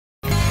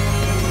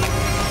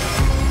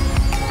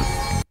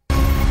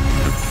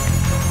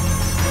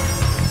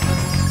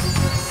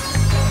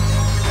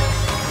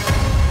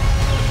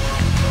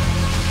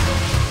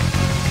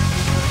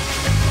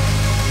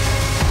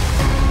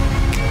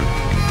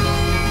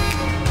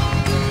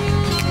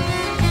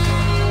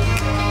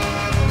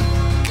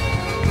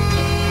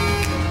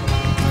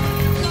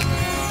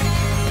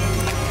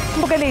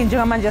Okay,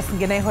 njengamanje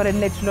singena ihoreni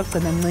lethu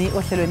lokugcina mnci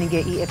ohlelweni ke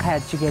Ekhaya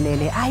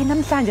Jikelele. Hayi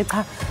namhlanje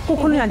cha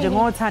kukhulunywa nje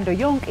ngothando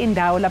yonke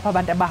indawo lapha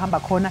abantu abahamba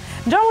khona.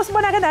 Njengoba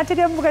usibona ke nathi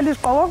ke mbukela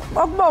isiqoko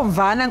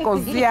okubomvana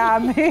Nkosi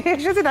yami.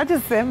 Kusho nathi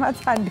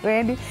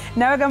sisemathandweni.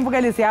 Nawe ke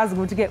mbukela siyazi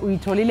ukuthi ke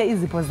uyitholile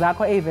izipho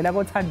zakho ezivela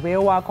kothandwe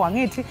wakho.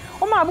 Angithi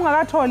uma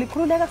ungakatholi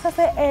khululeka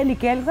kusase early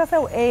girl kusase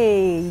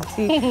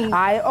u8.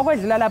 Hayi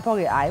okwedlula lapho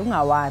ke hayi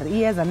ungawari.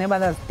 Iyeza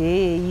neMother's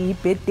Day,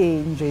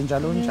 ibirthday nje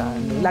njalo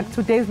njalo. Like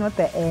today is not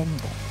the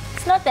end.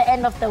 It's not the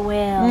end of the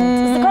world.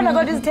 Sikhona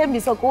kodwa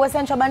izithembiso kuwe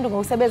sentsha abantu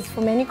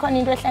ngokusebenzifumeni ikhona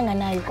into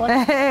ehlanganayo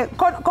kodwa.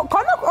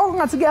 Khona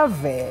okungathi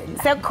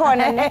kuyavela.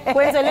 Sekukhona ne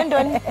kwenzele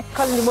ntoni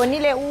because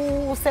ngibonile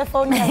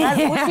usefoni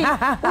angazi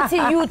uthi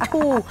you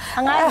too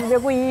angazi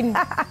bekuyini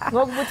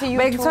ngokuthi you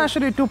too. Bekuthiwa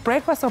should we do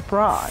breakfast or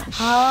brunch?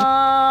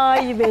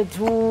 Hayi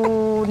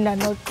bethu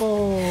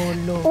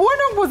nanoxolo.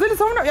 Wena ngibuzile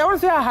somna yabona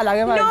uyahala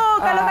ke manje. No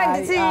kaloku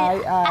ngithi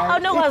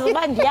awunokwazi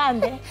uba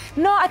ndihambe.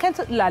 No, I can't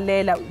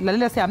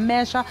lalela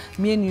siyamesha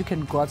me and you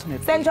can go out on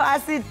it. Sento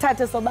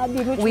asithathe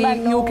sobabili uthi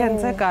bano. You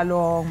can take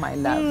along my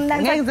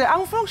love. Ngeke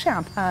angifuna ukushiya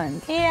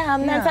ngaphandle. Yeah,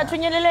 mina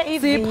ngithathunyelele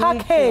ivideo. Si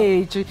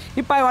package,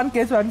 buy one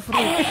get one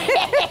free.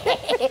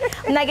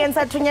 Mina ke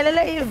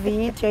ngithathunyelele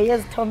ivideo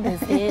yezithombe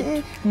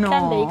zethu.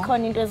 Mhlambe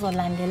ikhona into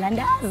ezolandela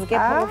ndazi ke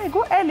pho. Hayi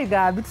ku early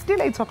gabi, it's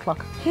still 8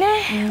 o'clock.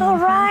 Ne, all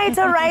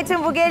right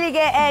mbukeli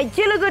ke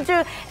kilo kuthi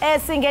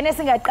singene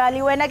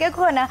singaqali wena ke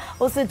khona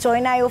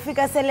usijoinayo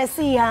ufika sele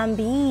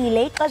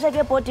sihambile ixesha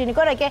ke bodini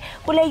kodwa ke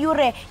kule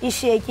yure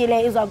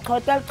ishiyekile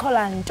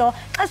izokuchola nto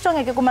xa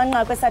sijongeke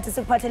kumanqaku esathi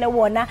sikuphathele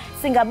wona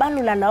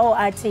singabalula lawo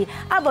athi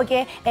abo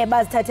ke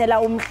bazithathela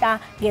umhla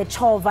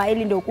ngechova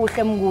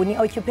elindokuhle mnguni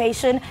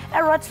occupation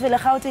eRotsville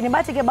eGauteng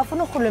bathi ke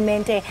bafuna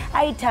urhulumente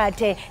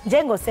ayithathe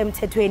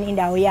njengosemthethweni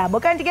indawo yabo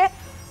kanti ke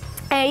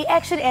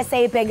i-Action SA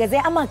ibhengeze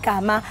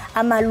amagama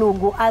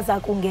amalungu aza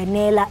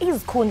kungenela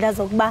izikhundla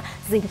zokuba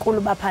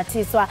zinkulu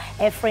baphathiswa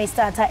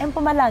eFreystata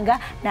eMpumalanga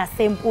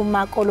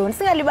naseMpuma Koloni.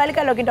 Singalibali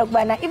kaloku into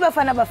yokubana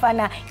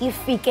iBafana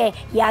ifike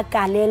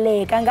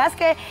yagaleleka.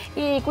 Ngaske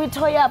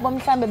kwitho yabo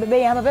mhlambe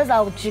bebehamba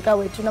bezawujika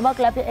wethu noma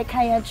kulapha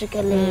ekhaya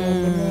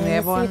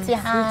Jikelele.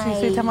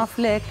 Sithi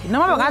ama-flag.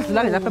 Noma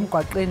bangadlula lapha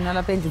emgwaqeni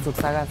nalapha endlini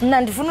zokusakaza.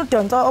 Mina ndifuna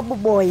udonso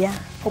obuboya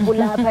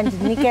obulapha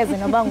ndinikeze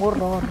noba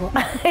nguroro.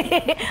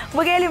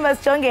 Bukeli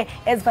masijonge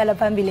ezibhala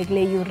phambili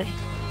kule yure.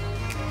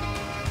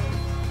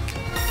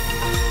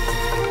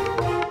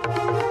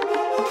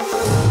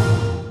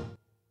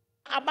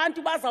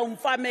 Abantu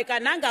bazawumfameka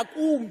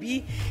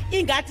nangakumbi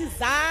ingathi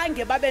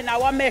zange babe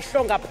nawo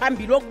amehlo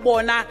ngaphambili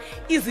okubona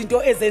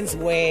izinto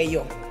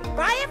ezenziweyo.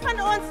 Baie van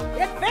ons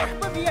het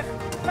wegbeweeg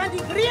van die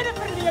grede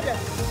verlede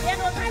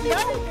en ons en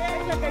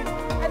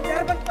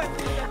Durban.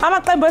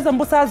 Amaqembu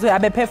ezembusazwe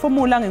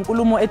abephefumula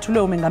ngenkulumo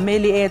ethulwe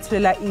umengameli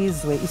eyethulela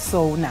izwe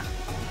iSona.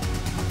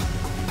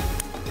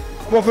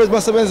 Abafethu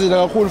basebenzile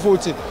kakhulu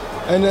futhi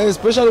and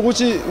especially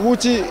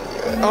ukuthi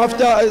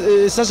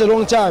after such a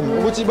long time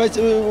ukuthi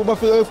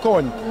bafike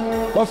khona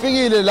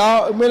bafikile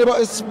la kumele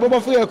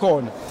bafike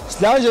khona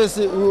sila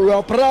nje we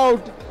are proud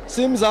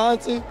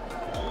simzansi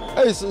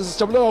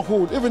sijabule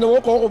kakhulu even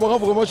ngogogo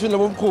bakavuka emashini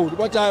labomkhulu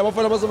bathi hayi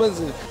abafana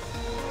basebenzile.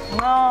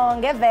 No,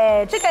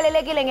 ngeve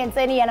Jikelelekile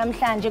ngenseni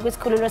yanamhlanje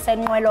kwisikhululo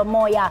senqwelo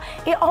moya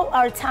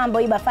iOR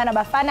Tambo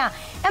ibafana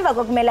emva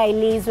kokumela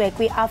ilizwe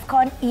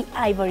kwiAfcon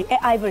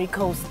eIvory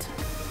Coast.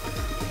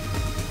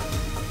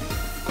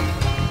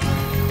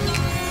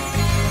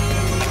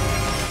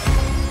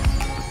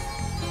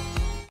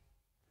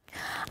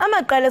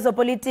 Amaqela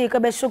ezopolitiko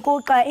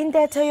beshukuxa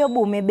intetho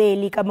yobume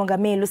beli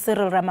kamongameli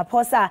Cyril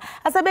Ramaphosa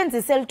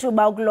asebenzise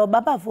lithuba ukuloba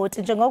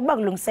abavoti njengokuba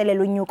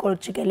kulungiselela unyuko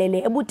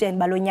olujikelele ebudeni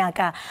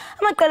balonyaka.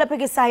 Amaqela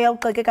aphikisayo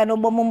uxekeka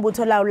nobomi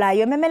umbutho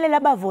lawulayo ememelela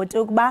abavoti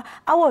ukuba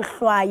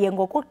awohlwaye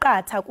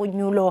ngokuqatha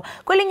kunyulo.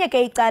 Kwelinye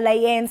ke icala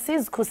iANC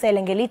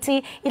izikhusele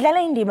ngelithi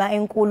idlala indima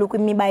enkulu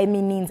kwimiba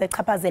emininzi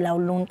echaphazela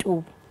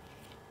uluntu.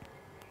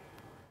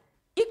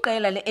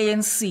 Iqela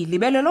leANC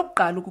libele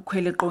lokuqala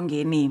ukukhwela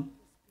eqongeni.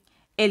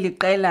 Eli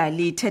qela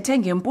lithethe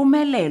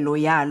ngempumelelo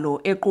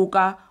yalo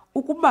equka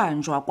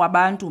ukubanjwa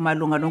kwabantu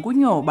malunga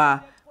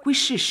nokunyoba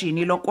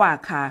kwishishini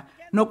lokwakha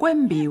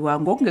nokwembiwa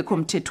ngokungekho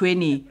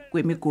mthethweni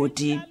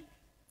kwemigodi.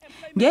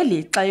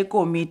 Ngelixa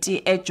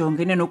ikomiti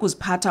ejongene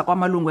nokuziphatha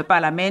kwamalungu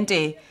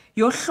eParlamente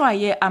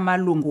yohlwaye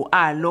amalungu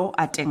alo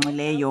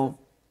atenxileyo.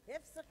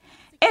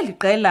 Eli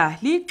qela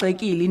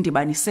ligxekile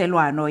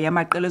indibaniselwano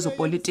yamaqela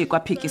ezopolitiko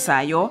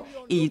aphikisayo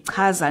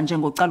ichaza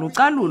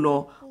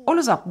njengocalucalulo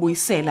oluza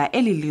kubuyisela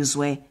eli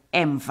lizwe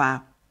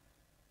emva.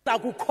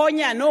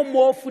 Akukhonya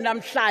nomofu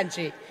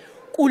namhlanje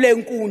kule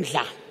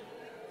nkundla.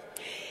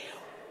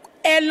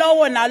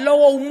 Elowo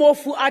nalowo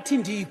umofu athi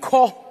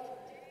ndikho.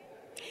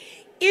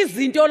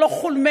 Izinto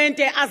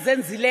loRhulumente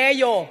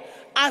azenzileyo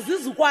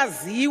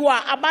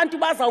azizukwaziwa abantu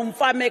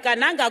bazawumfameka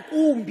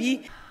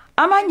nangakumbi.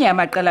 Amanye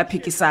amaqela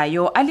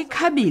aphikisayo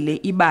alikhabile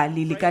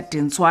ibali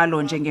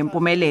likaDentswalo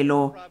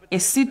njengempumelelo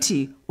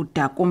esithi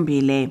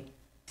udakumbile.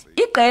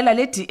 Iqela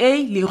le-DA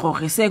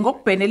ligrogrise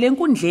ngokubhenela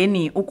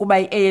enkundleni ukuba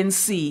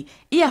i-ANC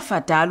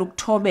iyafadala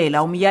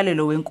ukuthobela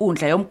umyalelo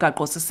wenkundla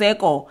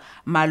yomgaqo-siseko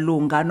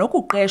malunga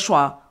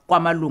nokuqeshwa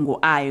kwamalungu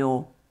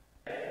ayo.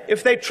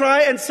 If they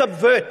try and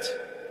subvert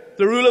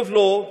the rule of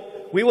law,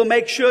 we will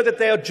make sure that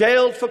they are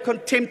jailed for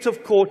contempt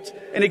of court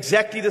in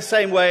exactly the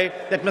same way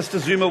that Mr.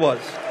 Zuma was.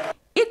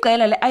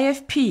 Iqela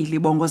le-IFP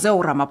libongoze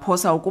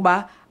uRamaphosa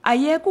ukuba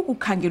ayeke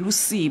ukukhangela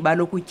usiba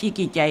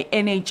lokutyikitya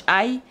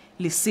i-NHI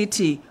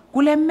lisithi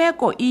kule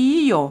meko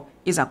iyiyo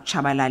iza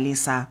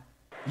kutshabalalisa.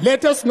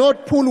 Let us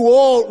not pull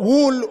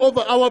wool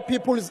over our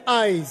people's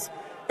eyes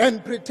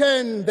and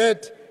pretend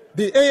that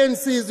the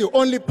ANC is the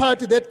only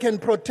party that can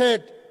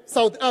protect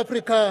South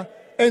Africa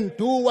and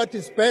do what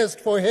is best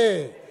for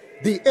her.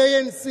 The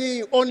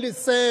ANC only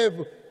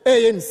serve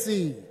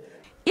ANC.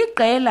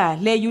 Iqela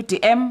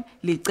le-UDM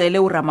licele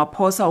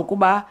uRamaphosa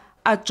ukuba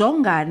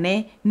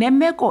ajongane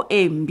nemeko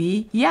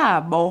embi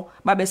yabo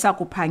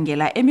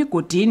babesakuphangela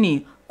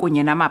emigodini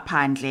kunye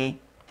namaphandle.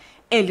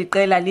 Eli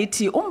qela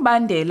lithi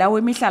umbandela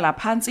wemihlala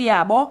phansi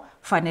yabo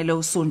fanele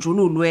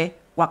usonjululwe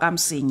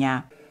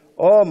kwakamsinya.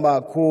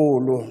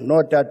 Omakhulu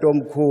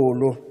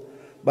notatomkhulu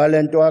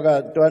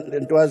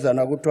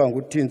balentwazana kuthiwa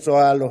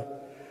nguThintswalo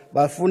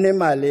bafuna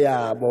imali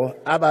yabo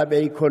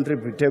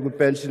ababeyicontribute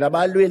kupension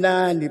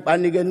abalwinani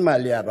banikeni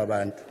imali yabo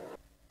abantu.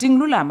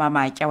 Tingilulama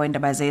Matya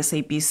wendaba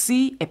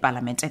ze-SABC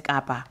eParlamente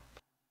eKapa.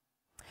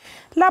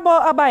 Labo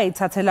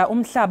abayithathela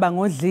umhlaba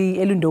ngodli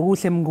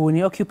elundokuhle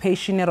Mnguni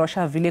occupation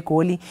eRoshaville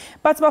eGoli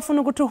bathi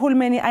bafuna ukuthi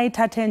uhulumeni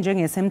ayithathe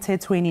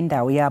njengesemthethweni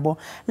indawo yabo.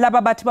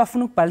 Laba bathi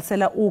bafuna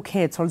ukubhalisela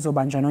ukhetho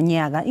lizobanjwa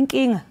nonyaka.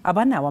 Inkinga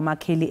abanawo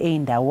amakheli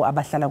eindawo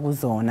abahlala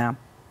kuzona.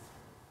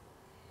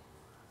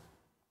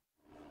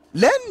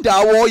 Le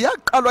ndawo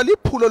yaqalwa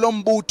liphulo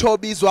lombutho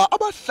obizwa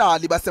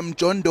abahlali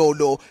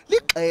basemjondolo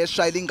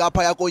lixesha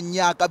elingapha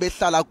yakonyaka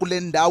behlala kule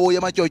ndawo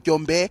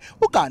yamatyotyombe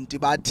ukanti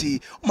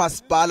bathi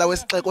umasipala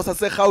wesixeko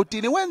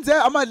saseRhawutini wenze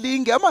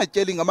amalinge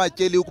amatyeli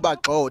ngamatyeli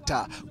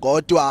ukubagxotha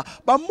kodwa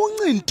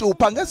bamunca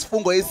intupha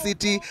ngesifungo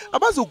esithi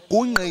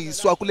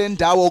abazugungqiswa kule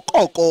ndawo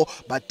koko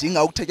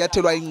badinga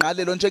ukuthatyathelwa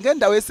ingqalelo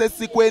njengendawo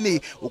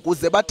esesikweni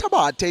ukuze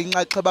bathabathe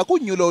inxaxheba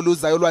kunyulo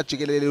oluzayo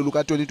lwajikelele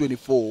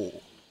luka-2024.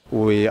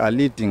 We are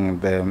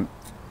leading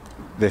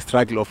the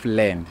struggle of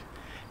land,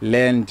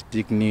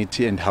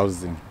 dignity and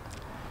housing.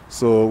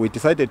 So we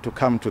decided to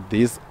come to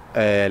this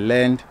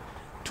land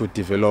to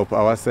develop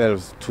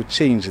ourselves, to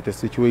change the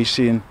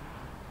situation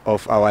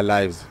of our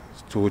lives,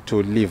 to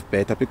live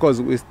better,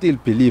 because we still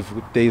believe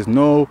there is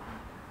no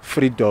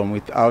freedom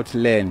without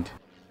land.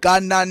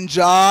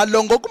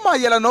 Kananjalo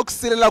ngokumayela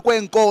nokusilela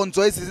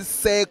kwenkonzo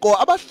ezisiseko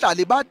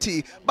abahlali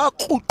bathi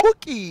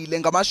baqhuqukile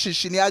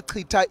ngamashishini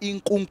achitha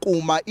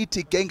inkunkuma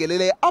ithi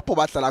gengelele apho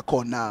bahlala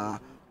khona.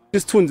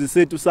 Isithunzi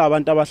sethu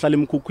sabantu abahlala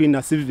emkhukhwini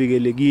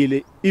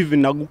asivikelekile,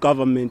 even naku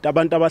government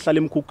abantu abahlala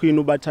emkhukhwini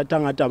ubathatha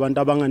ngathi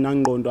abantu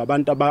abanganangqondo,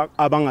 abantu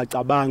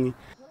abangacabangi.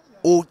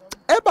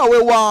 Eba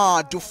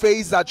wewadu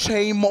Fazer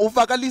Chame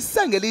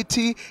uvakalise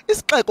ngelithi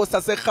isixeko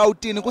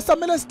saseRhawutini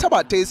kusamele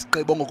sithabathe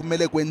isigqibo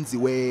ngokumele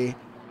kwenziwe.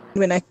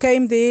 When I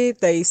came there,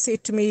 they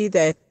said to me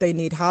that they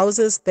need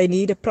houses, they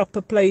need a proper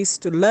place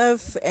to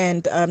live,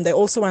 and they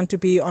also want to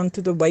be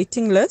onto the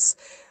waiting list,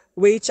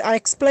 which I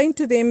explained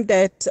to them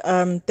that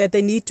that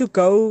they need to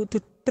go to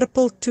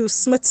 222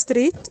 Smith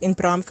Street in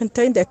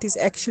Braamfontein. That is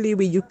actually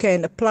where you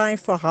can apply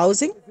for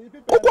housing.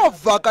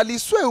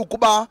 Kukwavakaliswe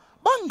ukuba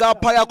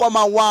bangaphaya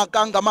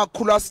kwamawaka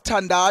ngamakhulu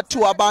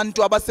asithandathu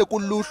abantu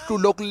abasekuluhlu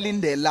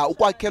lokulindela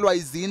ukwakhelwa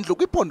izindlu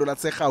kwiphondo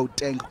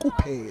laseGauteng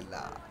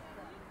kuphela.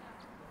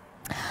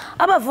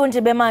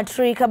 Abafundi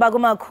bematric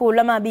abakumakhulu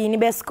amabini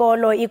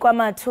besikolo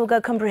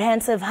ikwaMathuka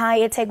Comprehensive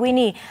High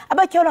eThekwini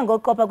abatyholwa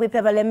ngokukopa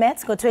kwiphepha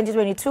le-Maths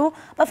ngo-2022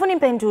 bafuna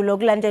impendulo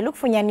kulandela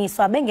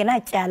ukufunyaniswa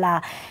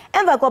bengenatyala.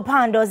 Emva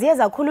kophando ziye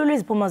zakhululwa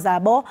iziphumo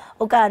zabo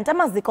ukanti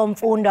amaziko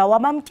omfundo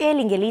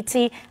awabamkeli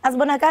ngelithi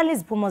azibonakala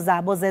iziphumo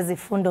zabo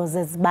zezifundo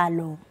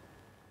zezibalo.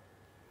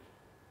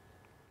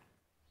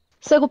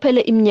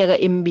 Sekuphele iminyaka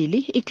emibili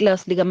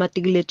iklasi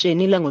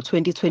likamatikuletsheni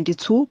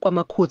lango-2022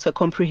 kwaMakhutha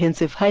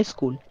Comprehensive High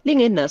School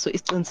lingenaso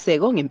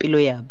isiqiniseko ngempilo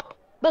yabo.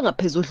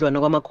 Bangaphezudlwana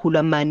kwamakhulu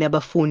amane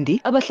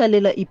abafundi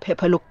abahlalela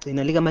iphepha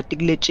lokugcina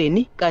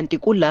likamatikuletsheni kanti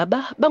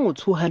kulaba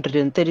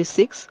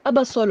bangu-236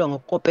 abasolwa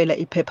ngokukopela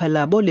iphepha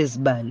labo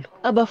lezibalo.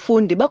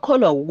 Abafundi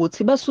bakholwa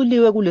ukuthi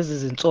basuliwe kulezi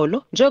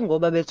zinsolo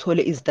njengoba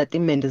bethole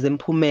izitatimende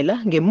zemphumela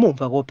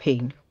ngemuva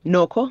kophenyo.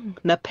 Nokho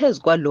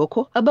naphezu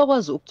kwalokho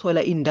abakwazi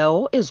ukuthola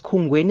indawo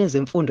ezikhungweni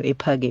zemfundo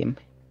ephakeme.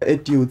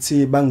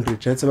 EDUT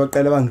bangireject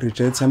baqala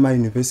bangireject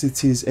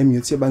ama-universities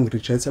eMUT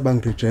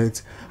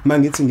bangireject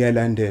mangithi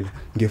ngiyalandela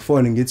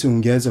ngefone ngithi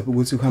ngiyezwa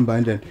ukuthi kuhamba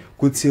kanjani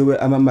kuthiwe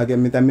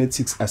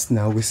ama-mathematics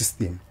asinawo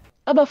kwisystem.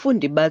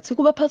 Abafundi bathi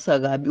kubaphatha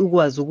kabi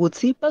ukwazi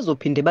ukuthi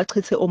bazophinde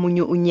bachithe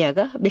omunye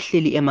unyaka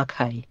behleli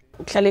emakhaya.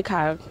 Ukuhlala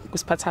ekhaya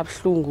kusiphatha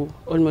buhlungu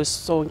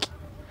almost sonke.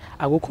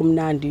 akukho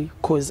mnandi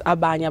because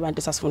abanye abantu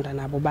esasifunda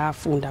nabo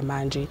bayafunda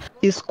manje.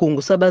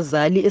 Isigungu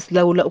sabazali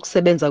esilawula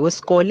ukusebenza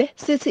kwesikole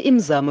sithi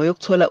imizamo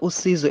yokuthola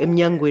usizo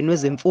emnyangweni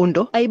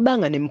wezemfundo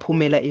ayibanga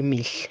nemiphumela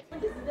emihle.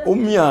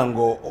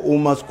 Umnyango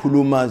uma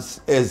sikhuluma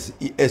as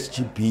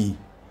iSGB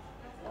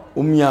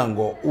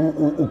umnyango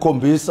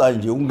ukhombisa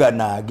nje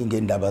unganaki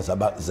ngendaba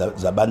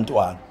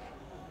zabantwana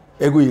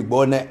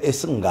ekuyibona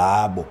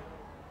esingabo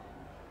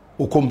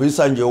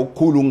ukhombisa nje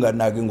ukukhulu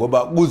unganaki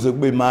ngoba kuze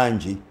kube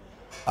manje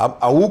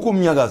awukho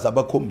umnyakazi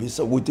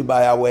abakhombisa ukuthi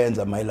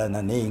bayawenza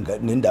mayelana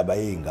nendaba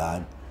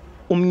yezingane.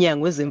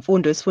 Umnyango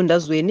wezemfundo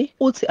esifundazweni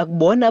uthi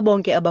akubona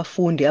bonke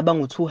abafundi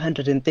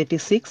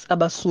abangu236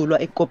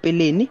 abasulwa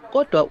ekopeleni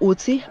kodwa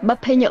uthi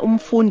baphenya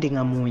umfundi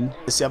ngamunye.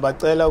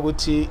 Siyabacela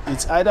ukuthi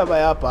it's either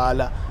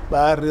bayabhala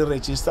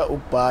baya-re-register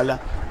ukubhala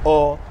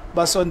or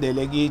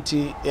basondele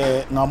kithi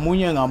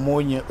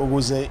ngamunye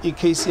ukuze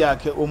icase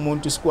yakhe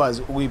umuntu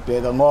sikwazi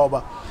ukuyibheka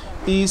ngoba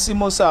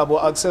isimo sabo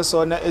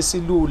akusesona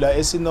esilula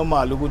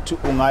esinormal ukuthi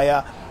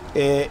ungaya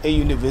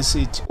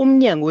e-university.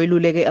 Umnyango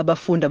weluleke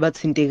abafundi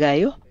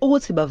abathintekayo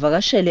ukuthi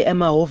bavakashele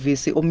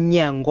amahhovisi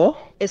omnyango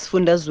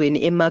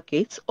esifundazweni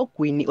eMargate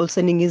ogwini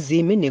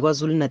oluseningizimu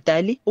neKwaZulu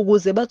Natal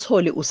ukuze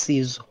bathole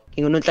usizo.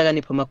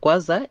 Ngingononhlakanipho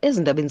Magwaza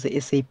ezindabeni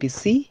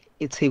ze-SABC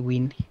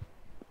eThekwini.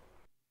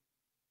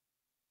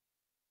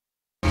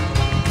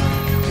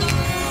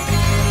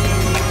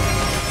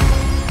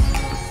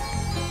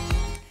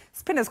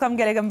 Siphinde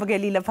sikwamukele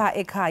mbukeli lapha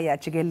ekhaya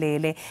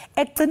Jikelele.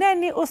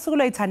 Ekugcineni usuku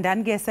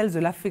loyithandani ke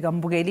selizwe lafika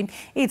mbukeli.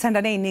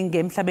 Izithandane eziningi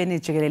emhlabeni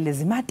jikelele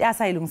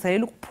zimatasa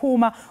ilungiselela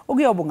ukuphuma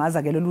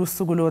ukuyobungaza ke lolu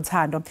suku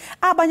lothando.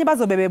 Abanye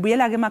bazobe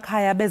bebuyela ke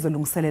emakhaya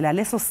bezolungiselela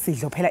leso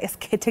sidlo phela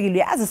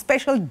esikhethekile as a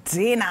special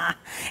dinner.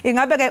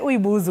 Ingabe ke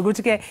uyibuza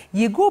ukuthi ke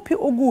yikuphi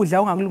ukudla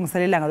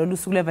ongakulungiselela ngalolu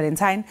suku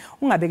leValentine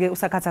ungabe ke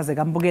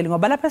usakhathazeka mbukeli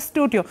ngoba lapha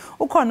e-studio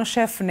ukhona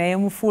uChef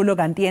Mfulo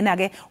kanti yena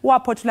ke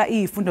waphothula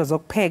izifundo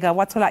zokupheka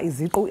wathola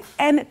iziqu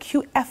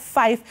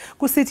NQF5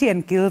 ku City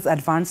and Guilds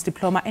Advanced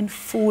Diploma in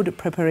Food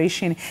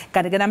Preparation.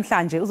 Kanti ke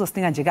namhlanje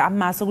uzosinika nje ke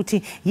amaso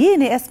ukuthi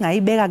yini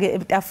esingayibeka ke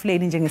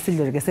etafuleni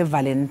njengesidlo ke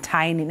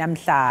seValentine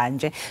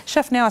namhlanje.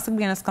 Chef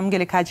wasikubuyena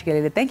sikamukele ekhaya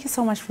Jikelele. Thank you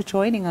so much for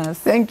joining us.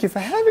 Thank you for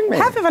having me.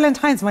 Happy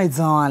Valentine's, my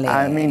darling.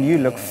 I mean, you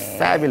look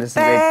fabulous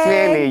today.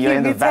 Clearly, you're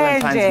in the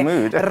Valentine's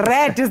mood.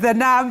 Red is the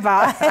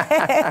number.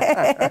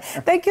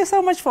 Thank you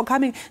so much for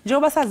coming.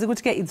 Njoba sazi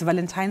ukuthi ke it's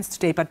Valentine's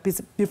today, but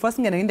before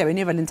singena indaba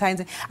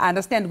yeValentine's, I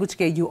understand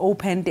you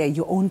opened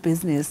your own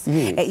business.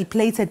 Yes.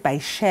 Plated by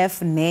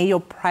Chef your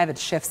private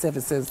chef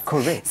services.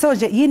 Correct. So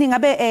yini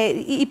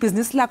ngabe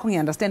business lakho ngi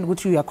understand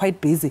ukuthi you are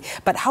quite busy,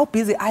 but how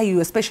busy are you,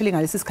 especially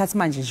ngalesi sikhathi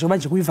manje njoba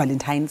nje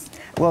kuyiValentine's?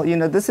 Well, you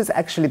know, this is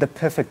actually the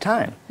perfect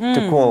time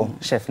to call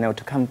Chef Neo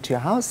to come to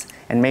your house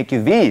and make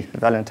you the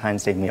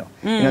Valentine's Day meal.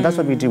 You know, that's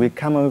what we do. We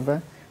come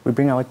over, we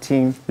bring our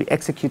team, we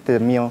execute the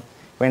meal,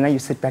 where now you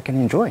sit back and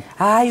enjoy.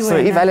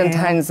 So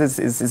Valentine's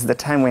is the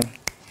time when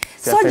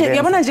so nje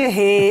yabona nje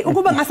he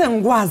ukuba ngase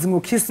ngikwazi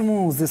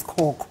ngokhisimuzi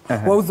isikhokho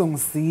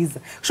wawuzongisiza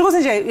kusho ukuthi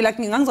nje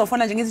like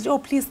ngangizofona nje ngithi oh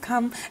please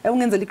come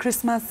ungenzele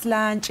iChristmas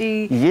lunch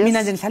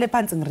mina nje ngihlale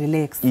phansi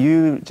ngirelax.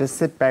 You just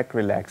sit back,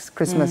 relax.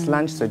 Christmas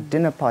lunch, so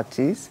dinner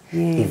parties,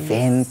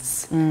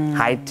 events,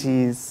 high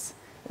teas,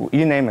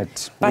 you name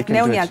it. But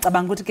now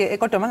ngiyacabanga ukuthi ke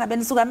kodwa mangabe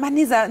nisuka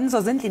maniza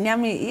nizoze endlini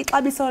yami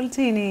ixabiso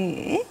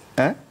lithini?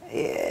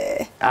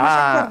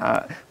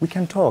 We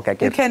can talk, I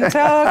guess. You can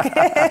talk.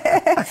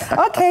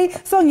 Okay,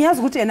 so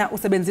ngiyazi ukuthi ena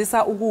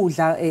usebenzisa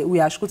ukudla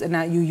uyasho ukuthi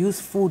ena you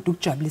use food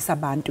ukujabulisa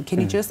abantu. Can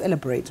you just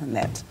elaborate on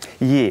that?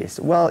 Yes.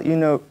 Well, you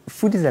know,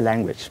 food is a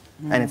language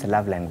and it's a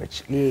love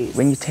language. Yes.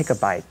 When you take a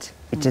bite,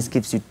 it just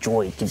gives you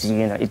joy, it gives you,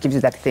 you know, it gives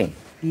you that thing.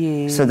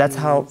 Yes. So that's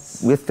how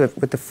with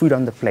the food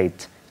on the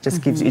plate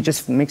just gives you, it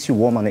just makes you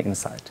warm on the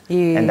inside.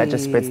 And that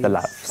just spreads the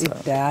love. So.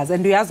 It does.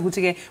 And uyazi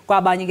ukuthi ke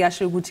kwabanye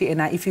kuyasho ukuthi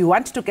ena if you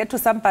want to get to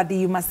somebody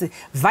you must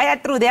via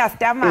through their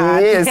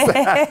stomach. Yes.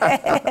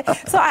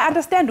 So I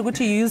understand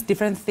ukuthi you use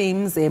different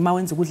themes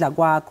mawenza ukudla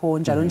kwakho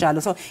njalo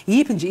njalo. So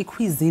yiphi nje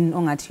icuisine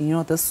ongathi you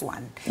know this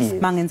one.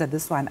 Mangenza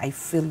this one I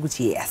feel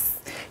ukuthi yes.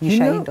 You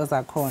know,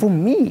 for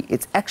me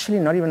it's actually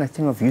not even a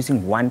thing of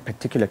using one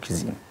particular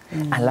cuisine.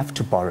 I love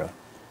to borrow.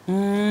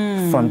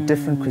 From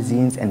different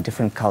cuisines and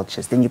different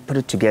cultures. Then you put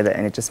it together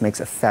and it just makes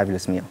a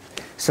fabulous meal.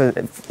 So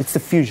it's a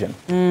fusion.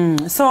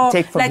 So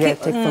take from like here,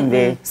 take from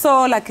there.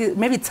 So like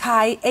maybe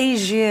Thai,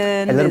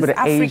 Asian, a little bit of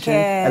African.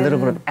 Asian, a little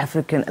bit of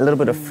African, a little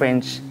bit of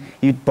French.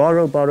 You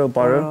borrow,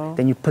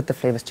 then you put the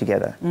flavors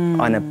together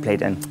on a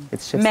plate and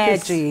it's just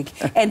magic.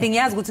 And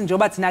ngiyazi ukuthi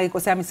njoba thina ke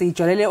Nkosi yami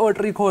siyijolele all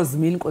 3 course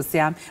meal Nkosi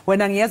yami.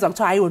 Wena ngiyezwa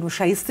ukuthi hayi wena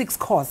ushaya 6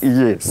 course.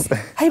 Yes.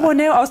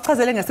 Hayibone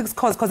awusichazele nge6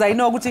 course because I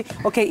know ukuthi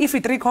okay if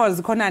i3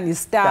 course khona ni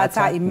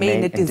starter, i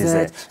main,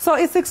 dessert. So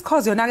i6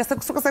 course yona ke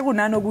sekusuka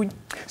sekunani okunye.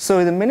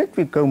 So the minute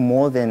we go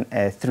more than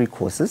 3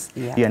 courses,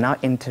 you are now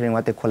entering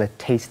what they call a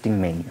tasting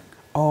menu.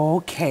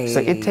 Okay. So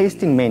a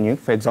tasting menu,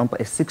 for example,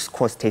 a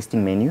 6-course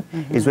tasting menu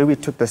is where we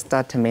took the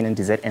starter, main and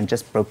dessert and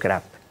just broke it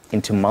up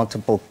into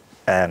multiple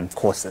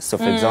courses. So,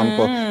 for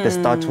example, the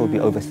starter will be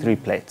over 3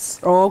 plates.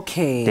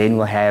 Okay. Then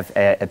we'll have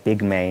a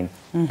big main,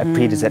 a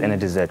pre-dessert and a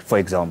dessert, for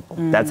example.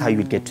 That's how you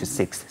would get to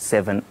 6,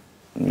 7,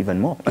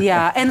 even more.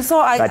 Yeah, and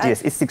so But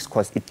yes, it's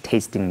 6-course, it's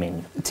tasting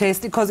menu.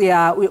 Taste, because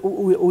yeah,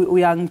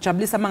 we are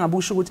ngijabulisa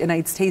mangabusho ukuthi and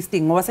it's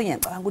tasting ngoba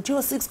sengiyacanga ukuthi yo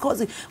 6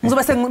 course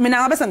ngizobe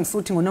mina ngabe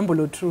sengisuthi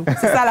ngonombolo 2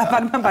 sisala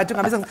phana number 2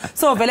 ngabe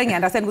so vele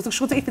ngiunderstand ukuthi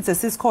kusho ukuthi if it's a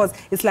 6 course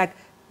it's like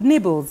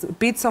nibbles,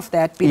 bits of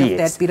that, bit of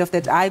that, bit of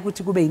that.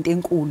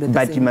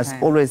 But you must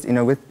always, you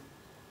know, with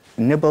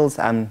nibbles,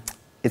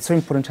 it's so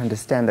important to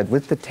understand that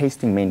with the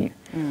tasting menu,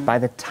 by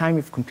the time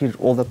you've completed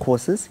all the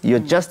courses, you're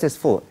just as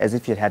full as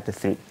if you'd had the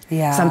 3.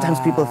 Yeah. Sometimes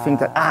people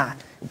think that,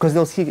 because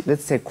they'll see,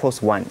 let's say,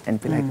 course 1, and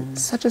be like,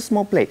 such a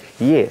small plate.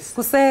 Yes,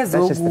 that's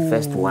just the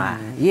first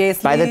one.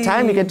 Yes, by the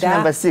time you get to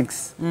number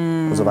 6,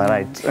 it's all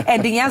right.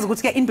 And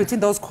in between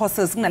those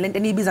courses,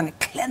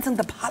 cleansing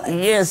the palate.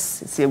 Yes,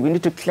 see, we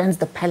need to cleanse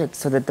the palate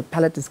so that the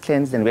palate is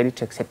cleansed and ready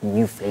to accept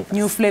new flavors.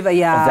 New flavor,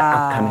 yeah. Of the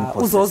upcoming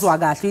courses.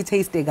 You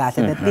taste that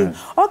thing.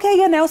 Okay,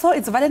 yeah, now, so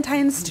it's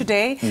Valentine's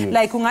today. Yes.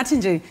 Like, what's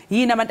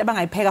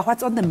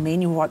on the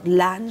menu? What,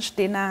 lunch,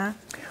 dinner?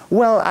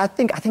 Well, I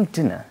think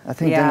dinner. I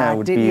think dinner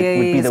would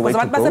be the way to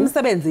go.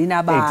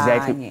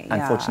 Exactly. Yeah.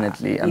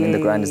 Unfortunately, I mean, the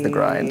grind is the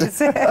grind.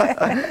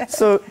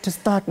 So to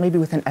start, maybe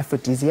with an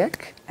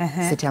aphrodisiac,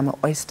 Setiama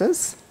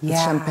oysters with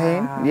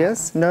champagne.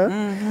 Yes? No?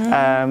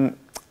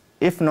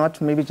 If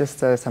not, maybe just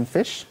some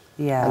fish.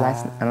 Yeah.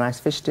 A nice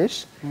fish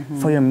dish.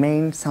 For your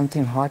main,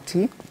 something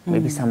hearty,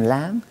 maybe some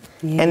lamb.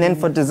 And then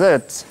for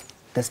dessert,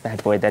 this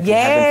bad boy that we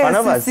have in front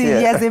of us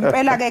here. Yes,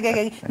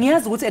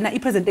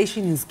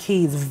 presentation is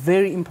key. It's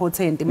very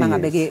important.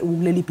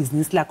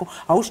 Business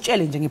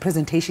challenging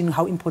presentation,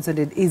 how important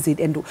it is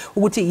and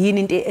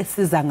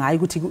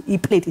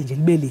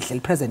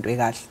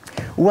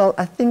well,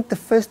 I think the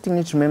first thing you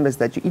need to remember is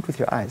that you eat with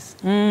your eyes.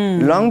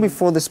 Long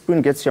before the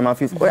spoon gets to your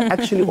mouth, you've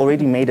actually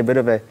already made a bit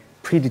of a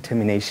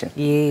predetermination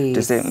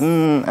to say,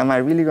 am I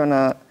really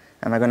gonna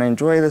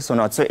enjoy this or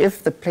not? So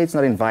if the plate's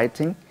not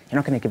inviting, you're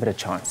not going to give it a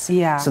chance.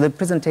 Yeah. So the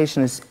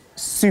presentation is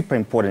super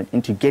important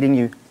into getting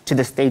you to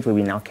the stage where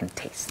we now can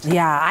taste.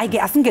 Yeah, I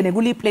think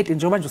ngene plate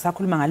njengoba nje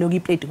usakhuluma ngalo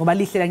plate ngoba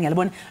lihle la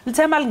ngiyalibona.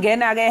 Lithema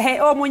lingena ke hey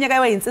omunye ke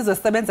weyinsizwe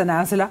sisebenza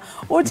naso la.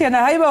 Uthi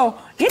yena hayibo,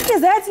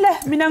 dessert le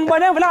mina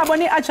ngibone vela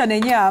ngabona iacha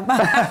nenyama.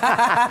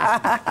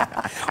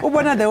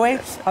 Ubona the way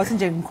awuthi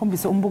nje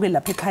ngikhombise umbukeli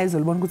lapha ekhaya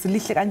izolibona ukuthi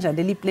lihle kanjani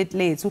leli plate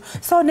lethu.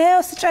 So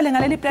nayo sitshele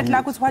ngaleli plate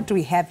lakho ukuthi what do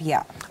we have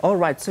here? All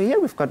right, so here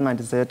we've got my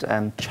dessert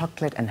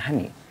chocolate and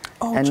honey.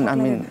 Oh, and I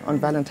mean, on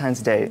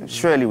Valentine's Day,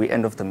 surely we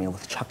end off the meal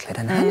with chocolate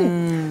and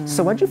honey.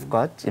 So what you've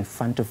got in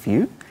front of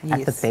you,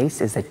 at the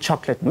base, is a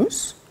chocolate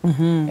mousse.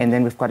 And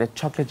then we've got a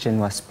chocolate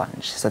genoa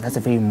sponge. So that's a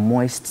very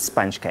moist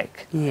sponge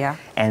cake. Yeah.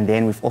 And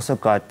then we've also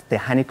got the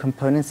honey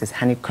components. There's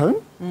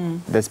honeycomb,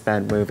 this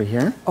bad boy over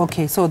here.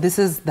 Okay, so this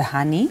is the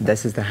honey.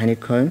 This is the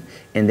honeycomb.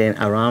 And then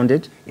around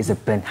it is a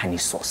burnt honey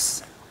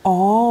sauce.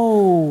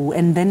 Oh,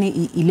 and then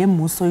ile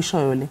muso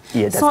ishoyole.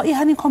 Yes. So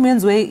honeycomb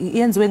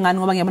yenziwe ngani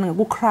ngoba ngiyabona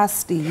ku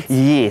crusty.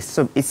 Yes,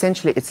 so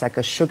essentially it's like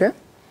a sugar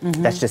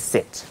that's just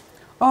set.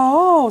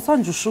 Oh, so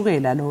nje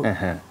ushukela lo.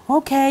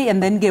 Okay,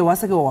 and then ke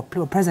wase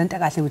ke present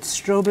kahle with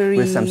strawberries.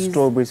 With some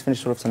strawberries,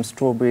 finish it off some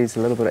strawberries, a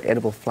little bit of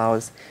edible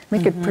flowers.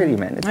 Make it pretty,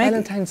 man. It's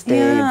Valentine's Day.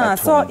 Yeah,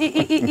 so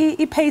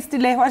pasty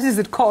le, what is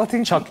it called?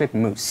 Chocolate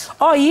mousse.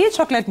 Oh, yeah,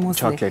 chocolate mousse.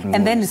 Chocolate mousse.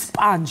 And then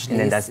sponge. And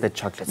then that's the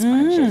chocolate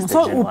sponge.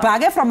 So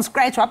ubhake from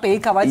scratch wa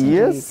bake what?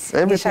 Yes,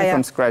 everything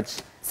from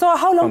scratch. So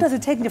how long does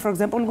it take, for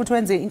example, ukuthi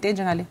wenze into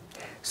enjengale?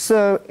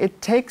 So it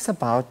takes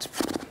about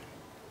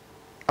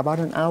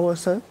an hour or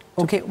so.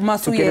 Okay,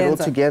 to get it all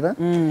together.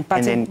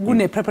 But then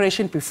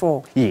preparation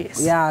before. Yes.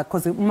 Yeah,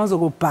 because but once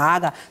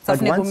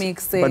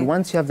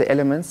you have the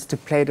elements to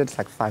plate it, it's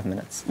like 5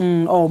 minutes.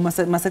 Oh,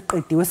 so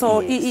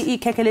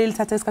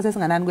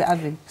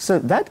oven. So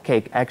that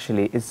cake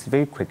actually is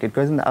very quick. It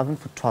goes in the oven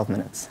for 12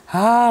 minutes.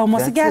 So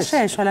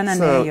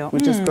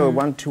we just go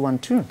 1, 2, 1,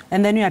 2.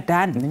 And then you are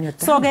done.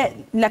 So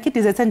like it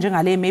is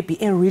maybe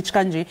a rich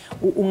kanje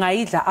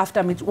ungaidla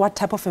after what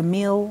type of a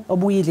meal?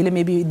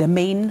 Maybe the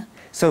main.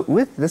 So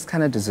with this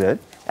kind of dessert,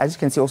 as you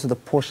can see, also the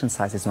portion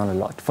size is not a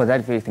lot. For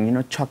that very thing, you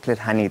know, chocolate,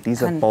 honey,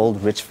 these are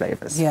bold, rich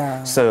flavors.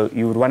 Yeah. So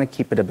you would want to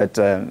keep it a bit,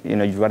 you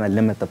know, you want to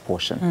limit the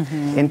portion.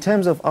 In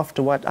terms of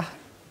afterward,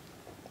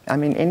 I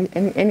mean,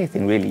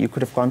 anything really. You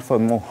could have gone for a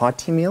more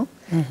hearty meal,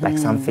 like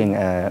something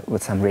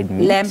with some red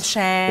meat. Lamb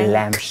shank,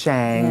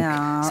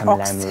 some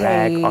lamb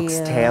rack,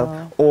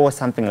 oxtail, or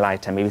something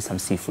lighter, maybe some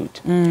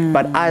seafood.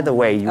 But either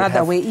way,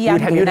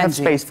 you'd have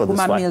space for this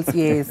one. Meals,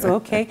 yes,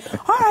 okay.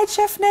 All right,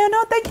 Chef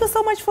Neo, thank you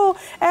so much for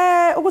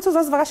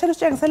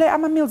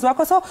meals.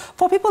 So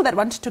for people that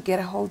want to get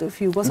a hold of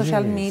you, go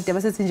social media,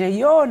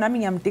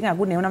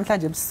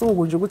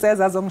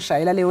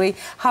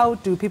 how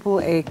do people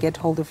get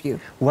hold of you?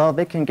 Well,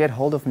 they can get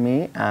hold of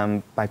me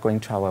by going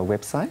to our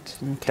website,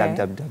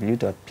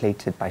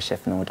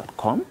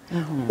 www.platedbychefnoah.com,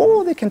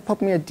 or they can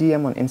pop me a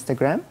DM on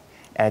Instagram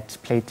at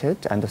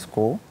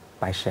plated_by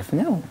by Chef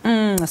Neo.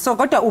 So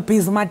kodwa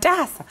ubhizi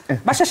matasa.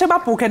 Basheshe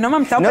babhuke noma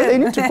mhlawumbe. No, they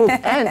need to book.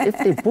 And if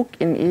they book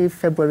in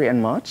February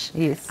and March,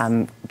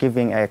 I'm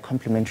giving a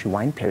complimentary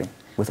wine pairing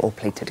with all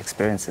plated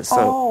experiences.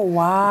 So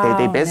wow.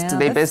 they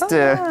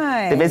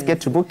best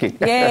get to booking.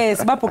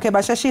 Yes, babhuke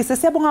basheshise.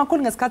 Siyabonga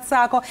kakhulu ngesikhathi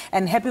sakho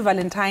and happy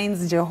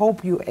Valentine's Day.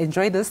 Hope you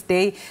enjoy this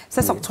day.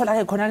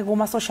 Sesokuthola ke khona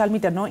kuma social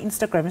media no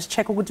Instagram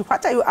check ukuthi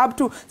what are you up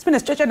to? Sibine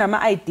stretch nama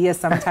ideas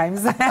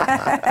sometimes.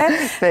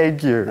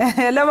 Thank you.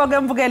 Lobo ke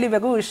mbukeli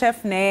beku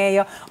Chef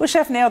Neo.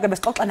 Chef Neo ke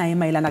besixoxa naye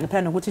mayelana ke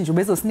phela nokuthi nje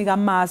bezosinika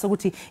amaso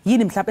ukuthi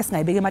yini mhlawumbe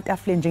esingayibeka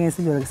ematafuleni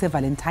njengesidlo se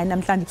Valentine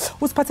namhlanje.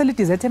 Usiphathele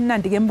dessert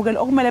emnandi ke mbukeli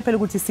okumele phela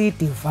ukuthi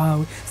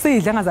sidivawe.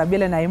 Sidla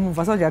ngazabiyela naye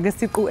emuva so nje ake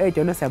siqu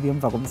ejolo siyabuya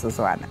emva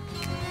komsoswana.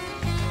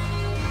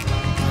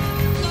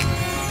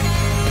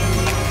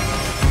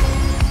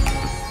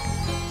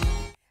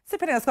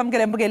 Siphinde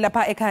sikwamukele mbukeli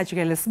lapha ekhaya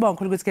Jikelele sibonga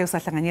kakhulu ukuthi ke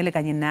usahlanganyele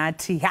kanye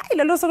nathi. Hayi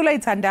lelo suku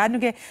layithandana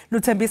ke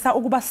luthembisa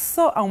ukuba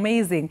so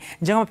amazing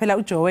njengoba phela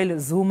uJoel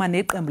Zuma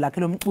neqembu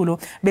lakhe lomculo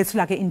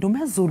bethula ke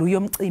indumezulu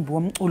yomcimbi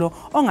womculo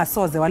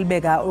ongasoze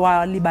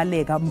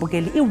walibaleka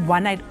mbukeli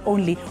i-one night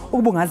only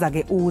ukubungaza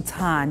ke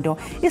uthando.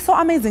 So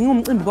amazing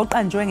umcimbi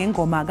oqanjwe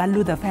ngengoma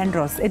kaLuther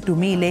Vandross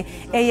edumile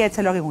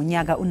eyethelwa ke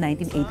ngonyaka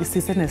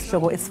u1986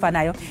 enesihloko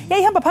esifanayo.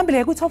 Yayihamba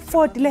phambili ku top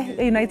 40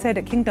 le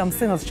United Kingdom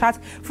Singles Chart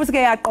futhi ke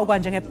yaqokwa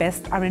njenge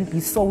Best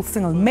R&B Soul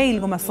Single Male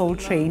kuma Soul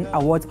Train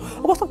Awards.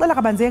 Ukusoxela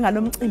kabanzi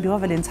ngalomcimbi wa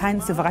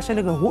Valentine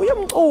sivakashele ke huyo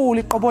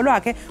umculi qobo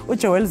lwakhe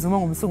uJoel Zuma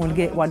ngumsunguli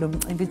ke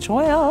walomcimbi.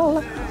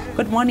 Joel,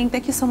 good morning.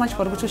 Thank you so much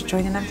for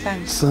joining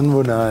namhlanje.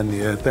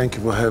 Sanibonani. Thank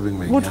you for having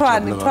me.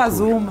 Kuthwani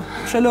Zuma.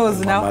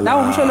 Msholozi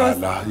nawe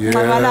umsholozi.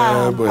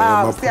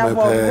 Nqamalanga.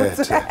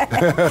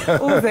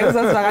 Uze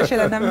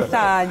uzosivakashela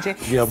namhlanje.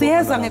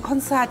 Siyeza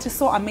ngeconcert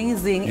so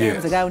amazing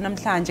eyenzekayo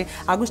namhlanje.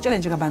 Akusitshele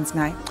nje kabanzi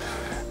ngayo.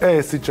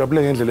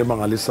 Sijabule ngendlela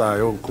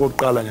emangalisayo.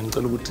 Kokuqala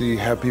ngicela ukuthi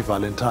happy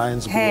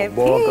Valentines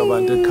bonke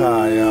abantu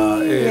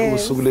ekhaya.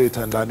 Usuku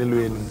lethandane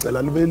lweni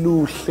ngicela lube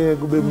luhle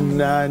kube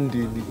mnandi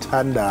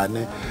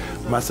lithandane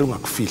mase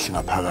ungakufihli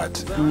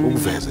ngaphakathi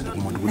ukuveze nje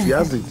umuntu ukuthi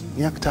yazi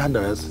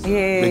ngiyakuthanda yazi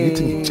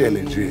bengithi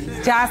ngitshele nje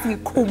just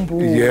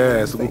ngikukhumbuza.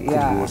 Yes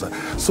ukukhumbuza.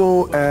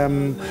 So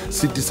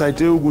si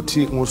decide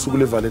ukuthi ngosuku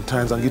le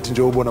Valentines angithi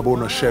nje ubona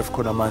bona chef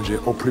khona manje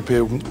o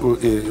prepare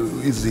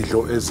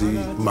izidlo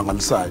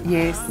ezimangalisayo.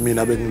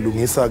 Mina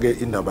ngilungisa ke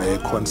indaba ye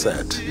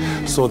concert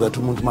so that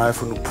umuntu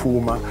mayefuna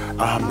ukuphuma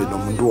ahambe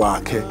nomuntu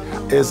wakhe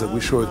eze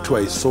kwishow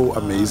ekuthiwa is so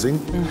amazing,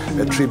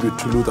 a tribute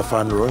to Luther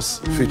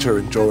Vandross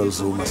featuring Joel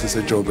Zuma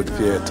sise Joburg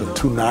Theatre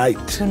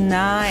tonight.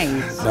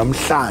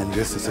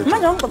 Namhlanje sise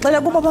manje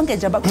ngixoxela kubo bonke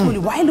nje abaculi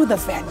why Luther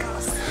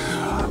Vandross.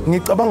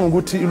 Ngicabanga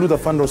ukuthi uLuther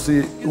Vandross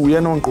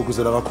uyena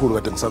ongqoquzela kakhulu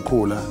kade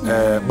ngisakhula.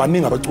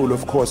 Baningi abaculi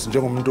of course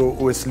njengomuntu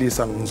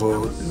owesilisa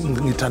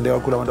ngithande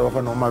kakhulu abantu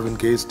abafana noMarvin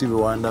Gaye, Stevie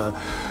Wonder,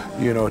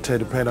 you know,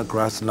 Teddy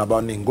Pendergrass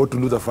nabaningi kodwa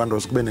uLuther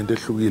Vandross kube nento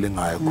ehlukile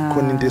ngayo.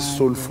 Kukhona into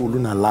esoulful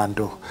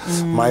unalanto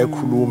maye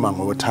khuluma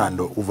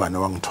ngothando uvane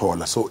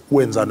wangithola. So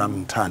wenza nami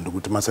ngithanda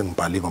ukuthi mase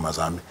ngibhala ingoma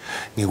zami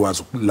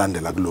ngikwazi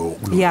ukulandela kulo.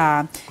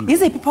 Yeah.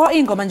 Iziphi pho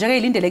ingoma nje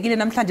eyilindelekile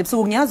namhlanje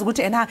ebusuku ngiyazi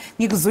ukuthi ena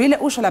ngikuzwile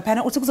usho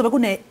lapha uthi kuzobe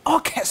kune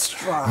orchestra.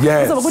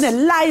 Kuzobe kune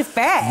live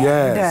band.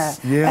 Yes.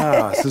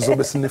 Yeah,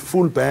 sizobe sine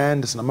full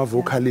band sinama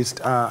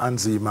vocalist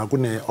anzima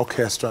kune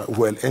orchestra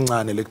well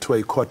encane lekuthiwa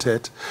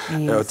iquartet.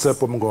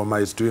 Tsepho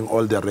Mngoma is doing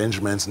all the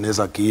arrangements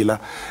nezagila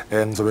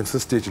ngizobe ngise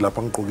stage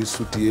lapha ngigqoka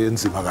isuti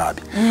enzima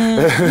kabi.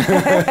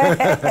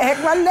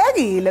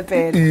 Kubalekile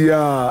phela.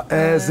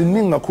 Yeah,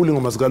 ziningi kakhulu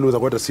ingoma zikaLuther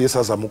kodwa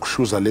siyesazama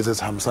ukushuza lezi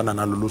ezihambisana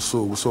nalolu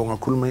suku. So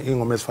ngakhuluma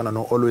ingoma ezifana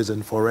no Always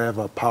and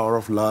Forever, Power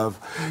of Love,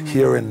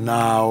 Here and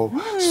Now,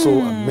 So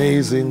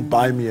Amazing,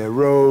 Buy Me a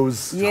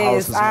Rose,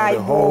 House is Not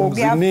a Home.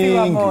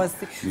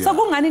 So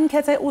kungani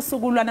nikhethe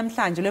usuku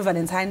lwanamhlanje le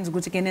Valentines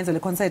ukuthi ke nenze le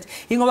concert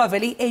ingoba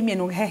vele iAmy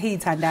nokuhehe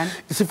ithandana.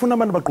 Sifuna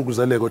abantu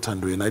baqhuquzeleke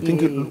othandweni. I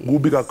think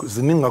kubi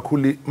ziningi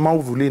kakhulu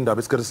mawuvula indaba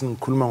esikhathi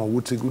sinikhuluma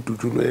ngokuthi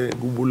kudutshulwe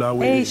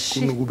kubulawe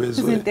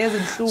kunukubezwe.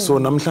 So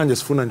namhlanje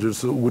sifuna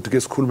nje ukuthi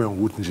ke sikhulume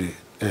ngokuthi nje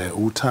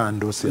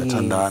uthando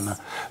siyathandana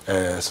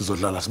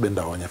sizodlala sibe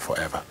ndawonye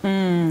forever.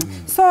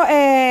 So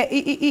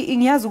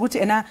ngiyazi ukuthi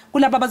ena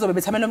kulabo abazobe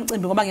bethamela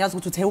umcimbi ngoba ngiyazi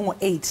ukuthi uthe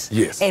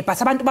ungo8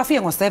 but abantu bafike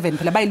ngo7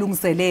 phela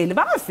bayilungiselele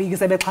bangafiki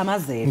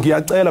sebexhamazela.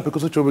 Ngiyacela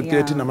because uJoburg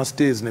Theatre nama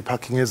stairs ne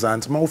parking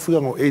ezansi mawufika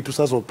ngo8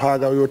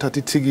 usazophaka uyothatha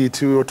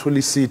ithikithi uyothola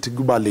iseat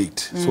kuba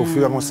late. So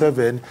ufika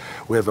ngo7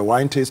 we have a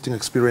wine tasting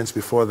experience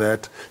before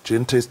that,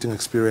 gin tasting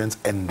experience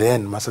and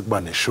then mase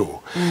kuba ne show.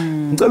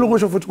 Ngicela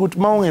ukusho futhi ukuthi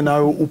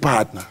mawungenayo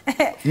upartner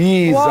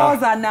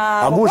yiza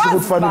akusho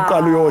ukuthi fanele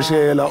uqala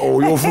uyoshela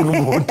or uyofuna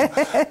umuntu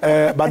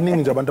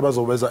baningi nje abantu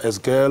abazobeza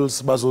as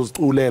girls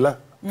bazoziculela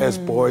as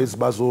boys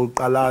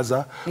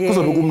bazoqalaza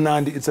kuzobe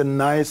kumnandi. It's a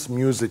nice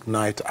music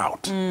night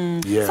out.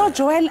 Yeah. So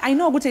Joel, I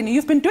know ukuthi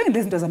you've been doing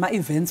this into ama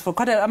events for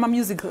quite ama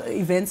music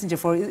events nje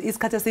for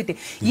isikhathi eside.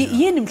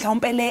 Yini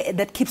mhlawumbe le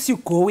that keeps you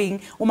going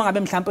uma ngabe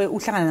mhlawumbe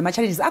uhlangana nama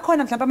challenges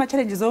akhona mhlawumbe ama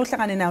challenges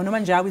ohlangana nawo noma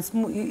njawo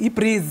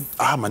i-breeze?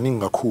 Maningi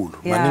kakhulu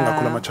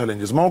ama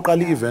challenges.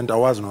 Mawuqala i-event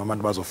awazi noma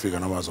abantu bazofika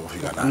noma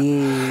bazofika la.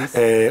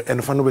 And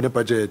ufana ube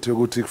nebudget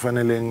ukuthi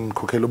kufanele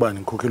ngikhokhele ubani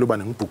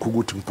ngibhukhe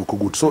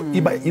ukuthi. So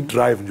iba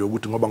i-drive nje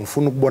ukuthi ngoba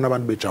ngifuna ukubona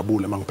abantu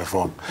bejabule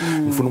mangiperform.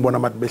 Ngifuna ukubona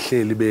abantu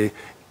behleli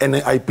and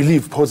I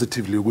believe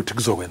positively ukuthi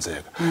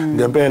kuzokwenzeka.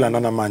 Ngempela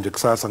nanamanje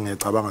kusasa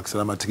ngiyacabanga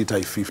kusela amathikithi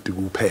ayi-50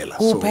 kuphela.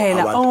 So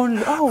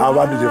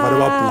abantu nje fanele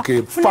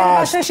babhuke fast.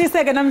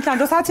 Basheshiseke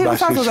namhlanje sathi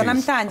usazoza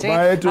namhlanje.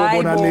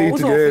 Bayetubona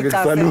late ke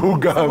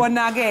kusaluka.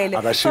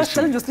 Bonakele. So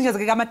sicela nje usinikeze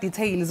ke ama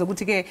details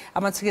ukuthi ke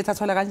amathikithi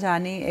athola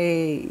kanjani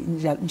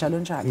njalo.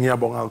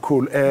 Ngiyabonga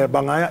kakhulu.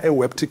 Bangaya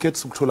e-web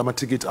tickets ukuthola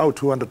amathikithi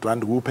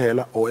awu-200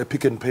 kuphela or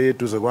e-Pick n Pay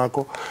eduze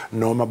kwakho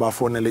noma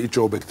bafonele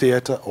iJoburg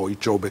Theatre or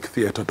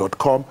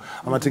ijoburgtheatre.com.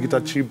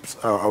 Ticket chips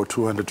are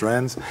 200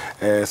 rands.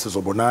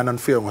 Sizobonana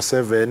nifike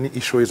ngo7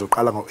 ishow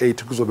izoqala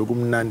ngo8 kuzobe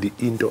kumnandi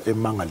into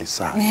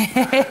emangalisayo.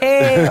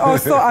 Oh,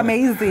 so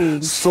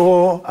amazing.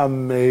 So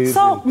amazing.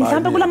 So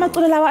mhlawumbe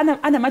kulamaculo lawa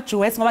anama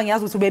duets ngoba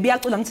ngiyazi ukuthi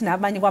ubebiyacula ngithi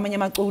nabanye kwamanye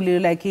amaculo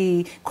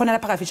like khona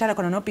lapha kafishana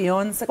khona no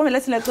Beyonce. Kumele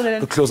lethi lecule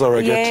The Closer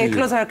I Get to You. Yeah,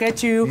 Closer I Get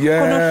to You.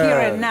 Khona Here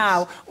and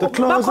Now. The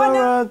closer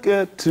I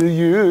get to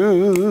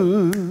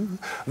you,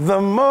 the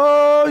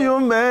more you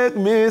make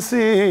me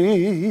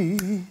see.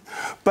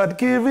 But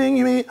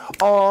giving me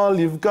all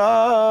you've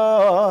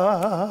got.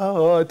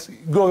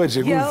 Go ahead,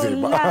 your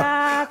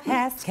love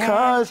has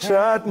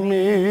captured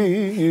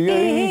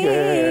me.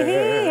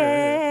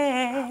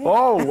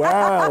 Oh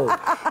wow!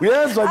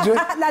 Yes,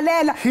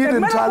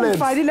 hidden talent.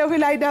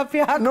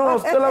 No,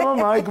 still I'm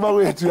a mic, but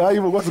wait,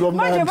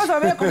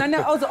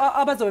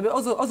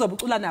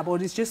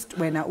 it's just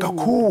when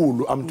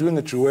cool. I'm doing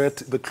a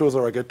duet. The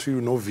Closer I Get to You,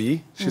 no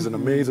V. She's an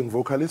amazing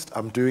vocalist.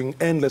 I'm doing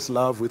Endless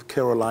Love with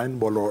Caroline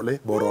Borole.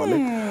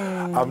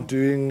 I'm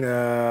doing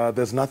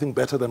There's Nothing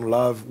Better Than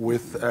Love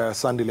with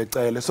Sandy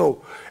Lecele.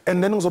 So,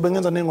 and then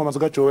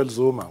Joel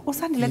Zuma. Oh,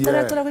 Sandy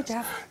Lecele.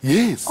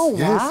 Yes. Oh,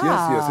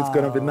 yes. It's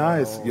gonna be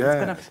nice.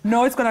 Yeah.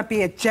 It's gonna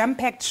be a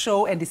jam-packed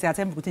show, and this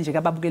athemba ukuthi nje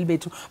ababukeli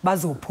bethu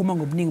bazophuma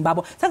ngobuningi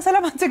babo. Sakusala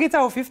amathikithi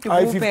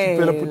awu-50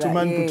 kuphela.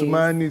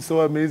 Putumani,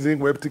 so amazing.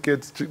 Web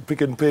tickets,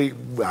 Pick n Pay,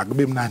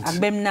 akube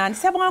mnandi.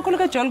 Siyabonga kakhulu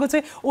ke Joel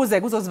ukuthi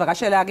uze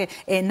kuzosivakashela ke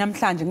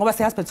namhlanje ngoba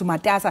siyazi bethu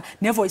matasa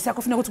nevoice yakho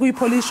ufuna ukuthi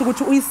uyipolish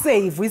ukuthi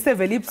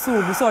uyisave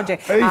libusuku so nje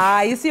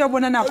hayi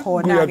siyobonana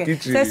khona ke.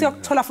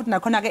 Sesiyokuthola futhi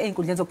nakhona ke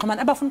einkundleni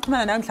zokuxhumana abafuna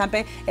ukuxhumana nawe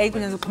mhlambe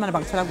einkundleni zokuxhumana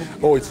bakuthola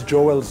kuphi? Oh, it's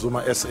Joel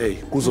Zuma SA.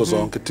 Kuzo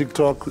zonke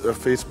TikTok,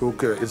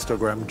 Facebook,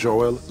 Instagram,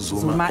 Joel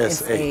Zuma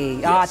SA.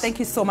 Yes. Thank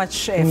you so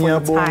much for your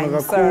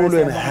time,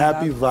 sir. And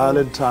happy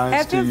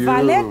Valentine's to you.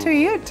 Happy Valentine to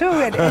you too,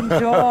 and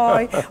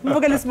enjoy.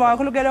 Mbukele sibonga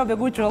kulukelo ke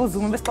kuJoel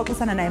Zuma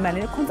besixoxisana naye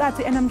imali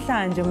ikhonsathi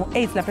enamhlanje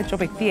ngo8 lapha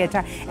eJoburg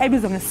Theatre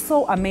ebizwa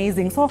nge-So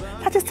Amazing. So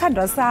thatha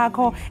isithandwa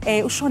sakho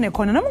ushone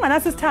khona noma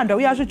unganaso isithandwa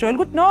uyasho uJoel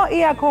ukuthi no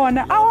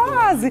iyakhona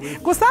awazi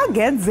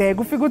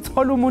kusangenzeka ufike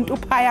uthola umuntu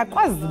uphaya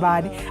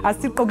kwazibani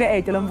asiqoke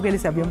 8 lo mbukeli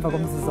siyabuya emva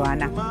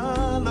komzuzwana.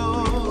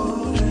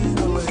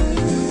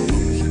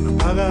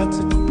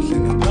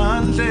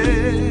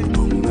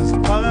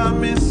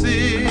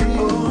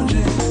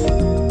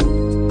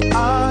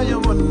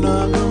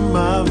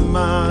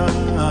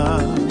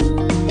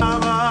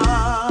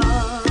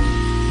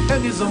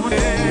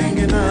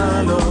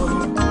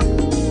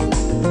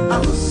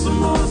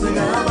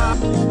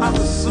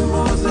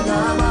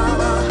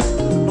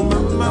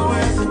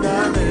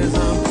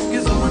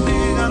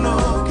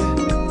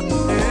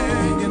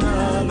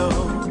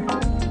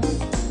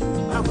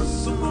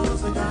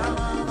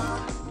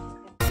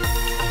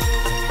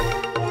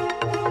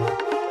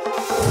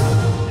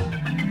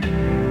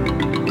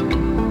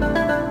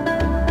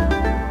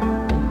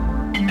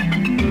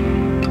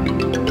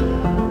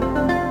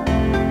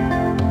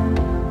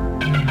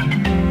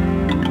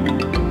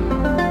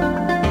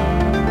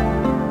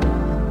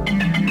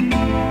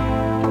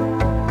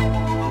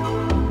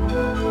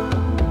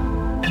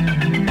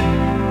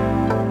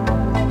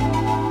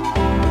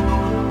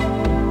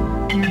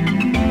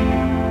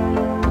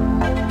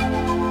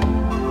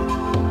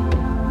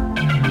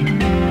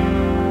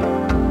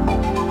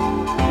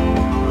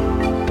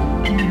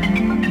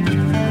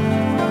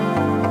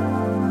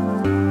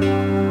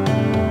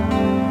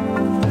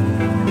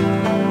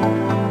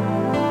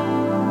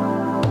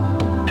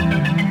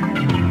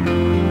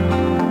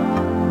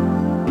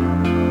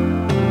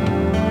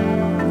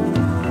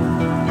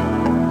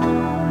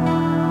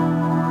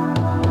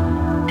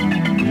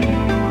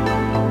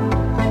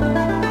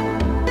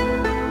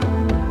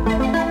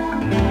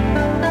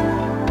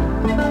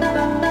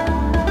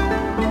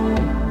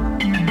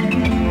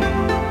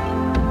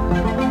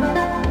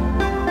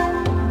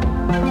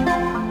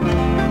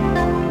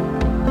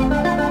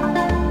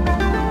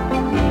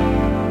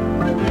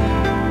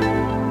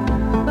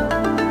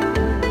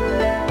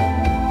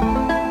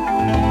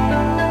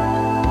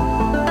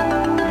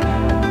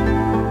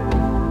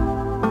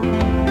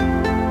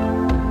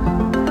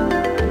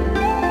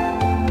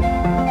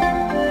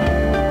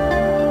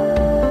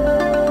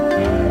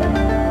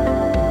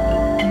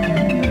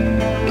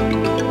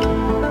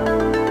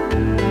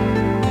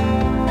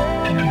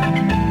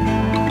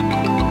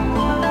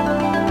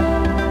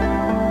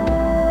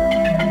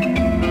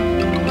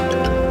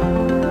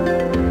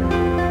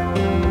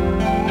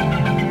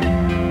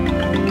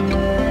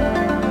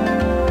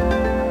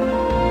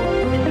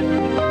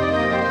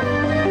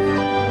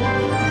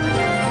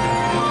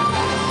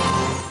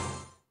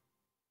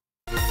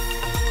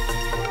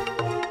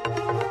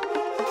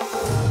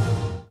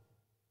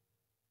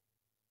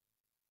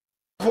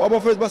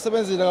 abafethu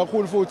basebenzile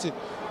kakhulu futhi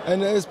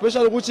and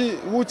especially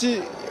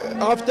ukuthi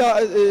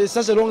after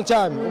such a long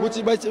time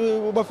ukuthi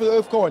bafike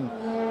eFcon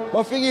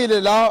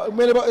bafikile la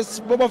kumele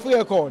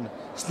bafike khona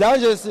sila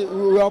nje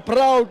we are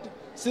proud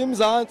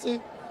simzansi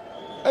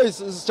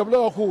sijabule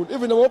kakhulu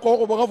even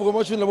abogogo bakavuka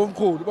emashini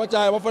labomkhulu bathi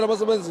hayi bafana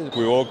basebenzile.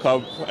 We woke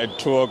up at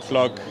 2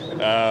 o'clock.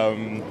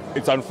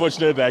 It's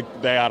unfortunate that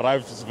they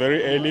arrived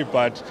very early,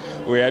 but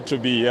we had to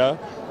be here.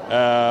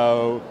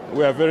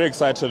 We are very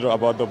excited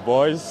about the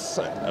boys.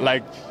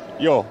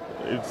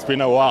 It's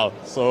been a while.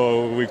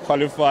 So we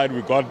qualified,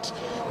 we got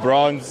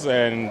bronze,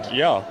 and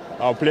yeah,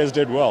 our players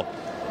did well.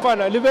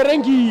 Bafana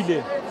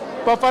liberengile.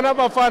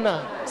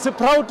 Bafana si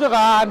proud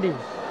gani.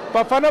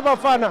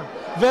 Bafana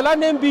vela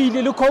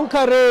nembili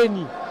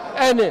lukonkareni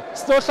ene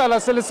stohlala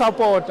sele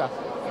supporter.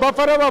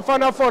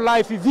 Bafana for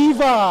life.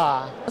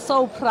 Viva!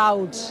 So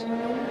proud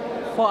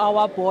for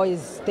our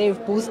boys. They've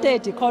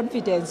boosted the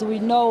confidence. We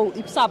know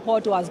if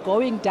support was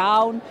going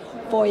down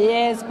for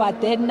years, but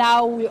then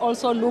now we're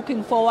also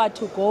looking forward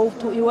to go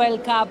to the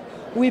World Cup.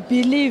 We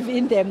believe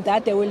in them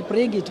that they will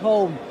bring it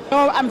home.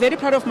 I'm very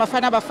proud of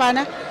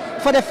Bafana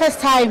for the first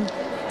time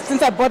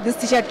since I bought this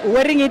t-shirt,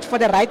 wearing it for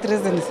the right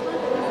reasons.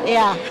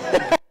 Yeah.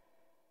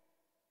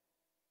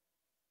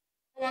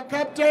 Our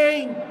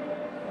captain,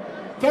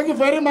 thank you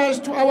very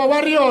much to our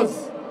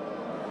warriors.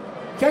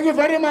 Thank you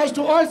very much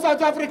to all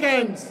South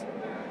Africans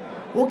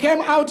who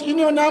came out in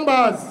your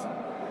numbers.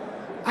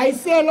 I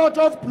see a lot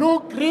of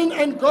blue, green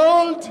and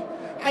gold.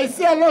 I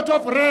see a lot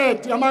of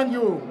red among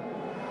you.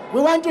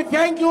 We want to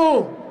thank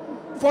you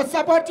for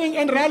supporting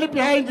and rally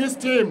behind this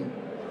team.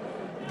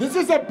 This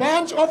is a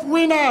bunch of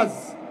winners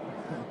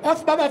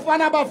of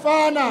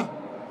Bafana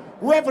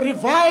who have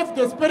revived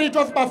the spirit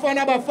of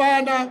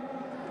Bafana,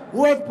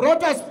 who have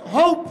brought us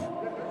hope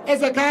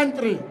as a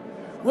country.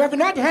 We have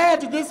not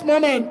heard this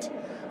moment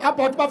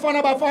about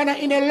Bafana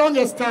in the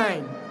longest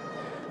time.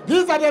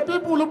 These are the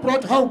people who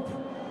brought hope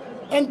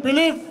and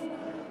belief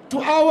to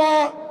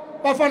our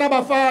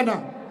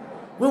Bafana.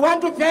 We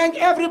want to thank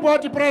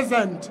everybody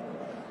present,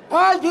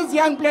 all these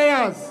young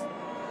players.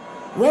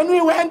 When we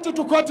went to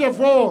Cote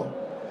d'Ivoire,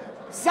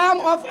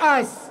 some of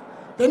us,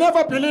 they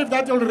never believed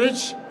that they'll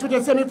reach to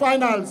the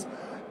semi-finals,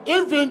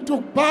 even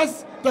to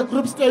pass the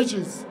group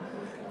stages.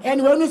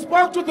 And when we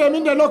spoke to them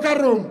in the locker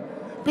room,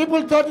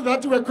 people thought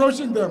that we were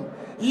coaching them.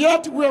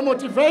 Yet we were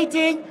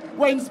motivating,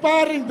 we're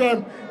inspiring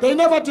them. They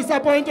never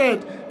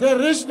disappointed. They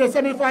reached the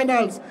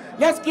semi-finals.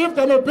 Let's give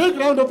them a big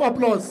round of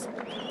applause.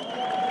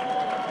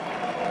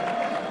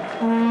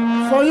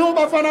 For you,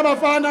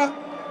 Bafana,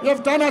 you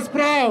have done us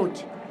proud.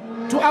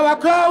 To our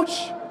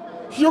coach,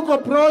 Hugo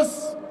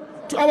Bros,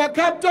 to our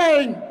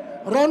captain,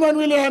 Ronwen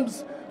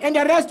Williams, and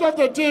the rest of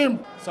the team.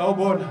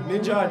 Sawubona,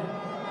 ninjani?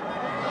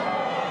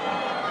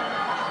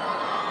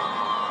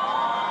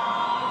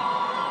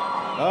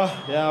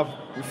 Yeah,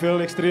 we feel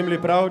extremely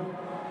proud.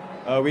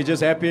 We're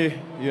just happy,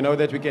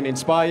 that we can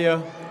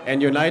inspire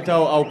and unite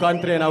our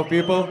country and our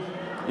people.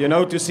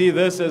 To see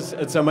this,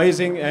 it's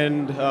amazing.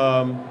 And,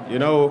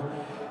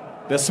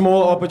 the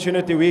small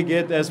opportunity we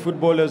get as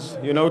footballers,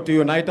 to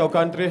unite our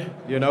country,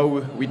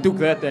 we took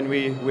that and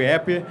we're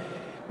happy.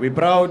 We're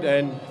proud,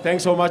 and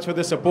thanks so much for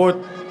the support.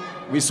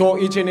 We saw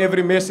each and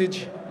every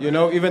message,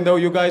 even though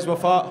you guys were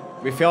far,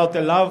 we felt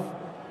the love,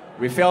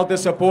 we felt the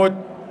support.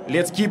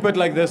 Let's keep it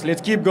like this.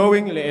 Let's keep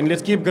going and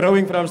let's keep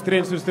growing from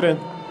strength to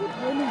strength.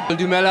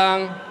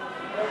 Dumelang.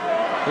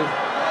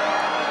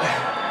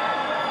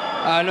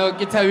 Ano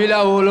ke thabile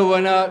haholo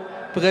bona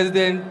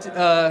President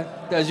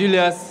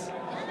Julius.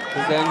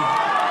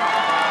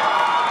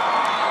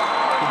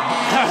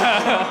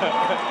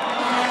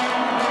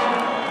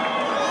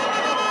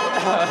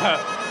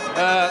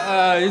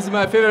 He's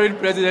my favorite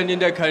president in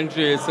the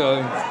country,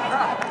 so.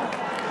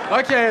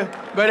 Okay,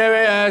 but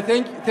anyway,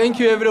 thank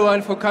you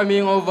everyone for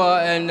coming over,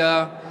 and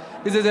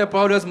this is the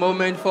proudest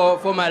moment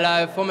for my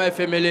life, for my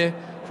family,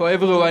 for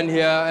everyone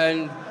here,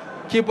 and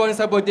keep on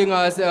supporting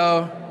us.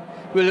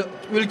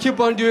 We'll keep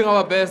on doing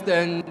our best,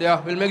 and yeah,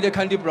 we'll make the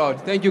country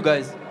proud. Thank you,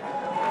 guys.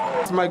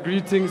 My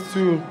greetings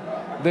to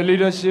the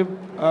leadership,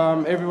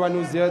 everyone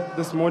who's here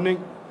this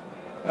morning,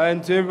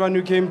 and to everyone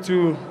who came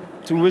to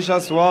wish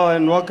us well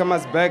and welcome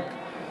us back.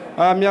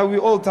 Yeah, we're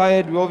all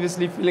tired. We're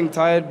obviously feeling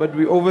tired, but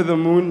we're over the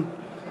moon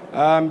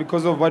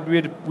because of what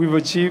we've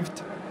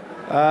achieved.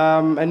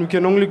 And we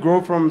can only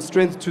grow from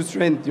strength to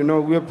strength.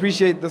 We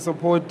appreciate the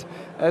support.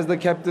 As the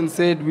captain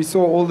said, we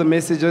saw all the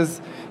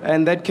messages,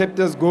 and that kept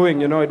us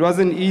going. It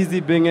wasn't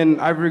easy being in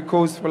Ivory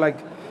Coast for like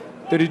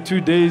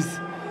 32 days.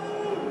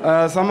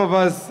 Some of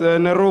us,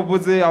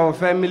 our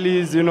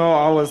families,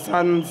 our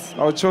sons,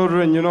 our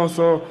children,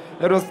 so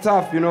it was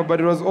tough, but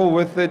it was all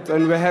worth it,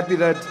 and we're happy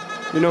that,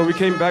 we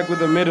came back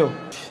with a medal.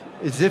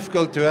 It's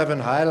difficult to have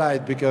a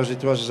highlight because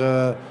it was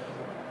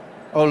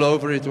all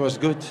over, it was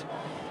good.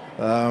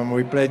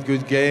 We played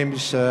good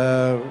games,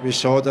 we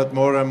saw that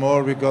more and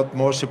more, we got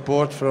more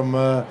support from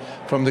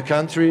the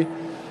country.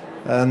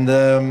 And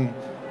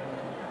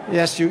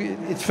yes,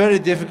 it's very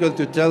difficult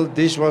to tell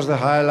this was the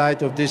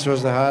highlight or this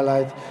was the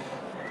highlight.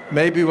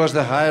 Maybe it was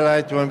the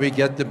highlight when we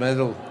get the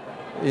medal.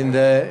 in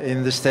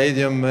the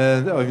stadium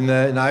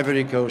in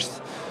Ivory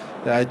Coast.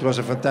 It was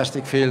a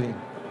fantastic feeling.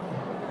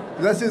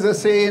 This is a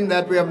scene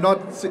that we have not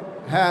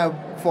have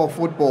for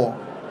football.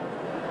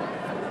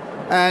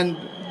 And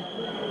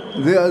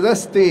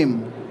this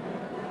team,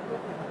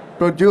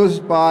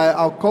 produced by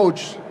our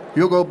coach,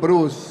 Hugo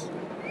Bruce,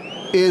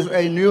 is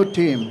a new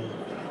team.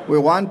 We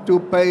want to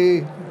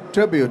pay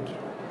tribute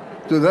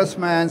to this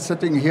man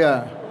sitting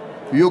here,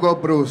 Hugo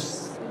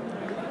Bruce.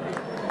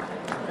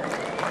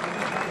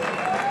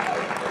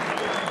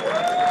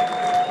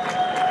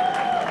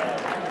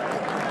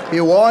 He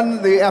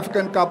won the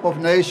African Cup of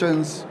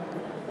Nations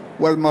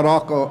with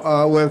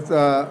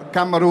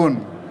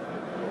Cameroon.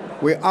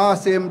 We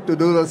asked him to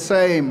do the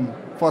same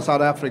for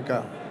South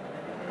Africa.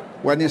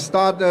 When he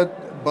started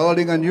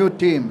building a new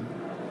team,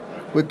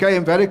 we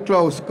came very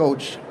close,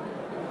 coach,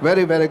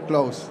 very, very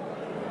close.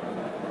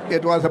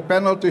 It was a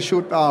penalty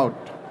shootout.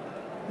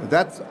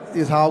 That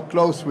is how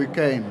close we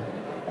came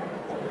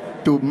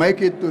to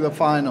make it to the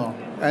final.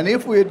 And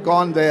if we had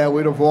gone there,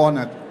 we'd have won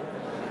it.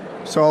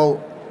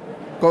 So,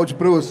 Coach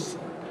Bruce,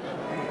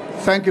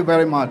 thank you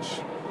very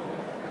much.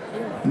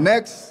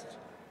 Next.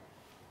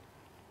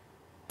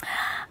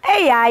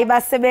 Hayi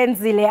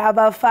basebenzile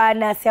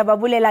abafana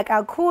siyababulela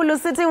kakhulu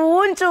sithi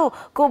wuntu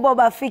kubo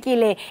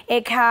bafikile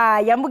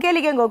ekhaya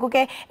mbukeli ke ngoku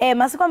ke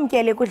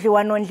masikwamkele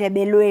kudliwano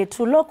ndlebe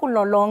lwethu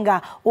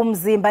lokulolonga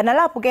umzimba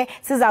nalapho ke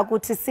siza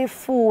kuthi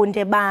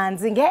sifunde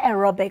banzi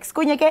ngeaerobics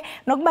kunye ke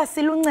nokuba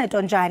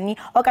siluncedo njani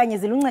okanye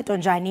ziluncedo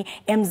njani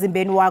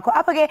emzimbeni wakho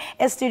apha ke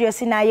e-studio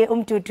sinaye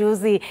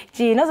umduduzi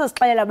Jino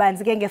ozosixelela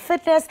banzi ke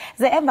ngefitness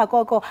ze emva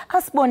koko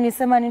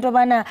asibonise mani into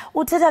bana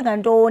uthetha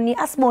ngantoni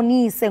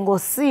asibonise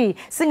ngosi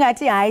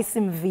singathi hayi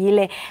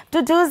simvile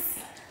Duduzi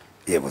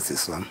yebo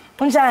siswami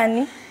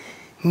unjani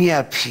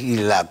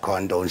Ngiyaphila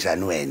khonto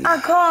unjani wena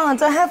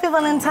Akhonto happy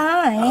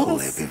Valentine's Oh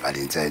happy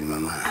Valentine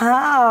mama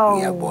Aw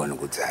ngiyabona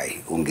ukuthi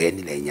hayi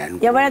ungenile nyani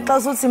Yabona xa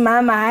usuthi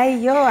mama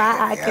hayi yo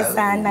ke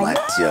sana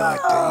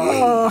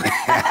Madoda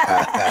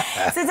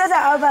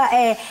Sithatha aba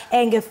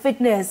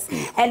ngefitness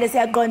and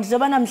siyaqonda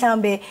njengoba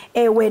namhlambe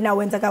wena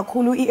wenza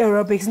kakhulu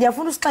iaerobics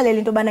ngiyafuna usixelele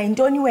into bana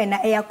intoni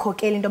wena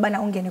eyakhokela into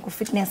bana ungene ku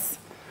fitness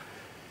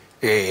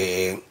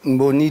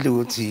ngibonile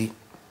ukuthi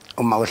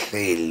uma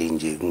uhleli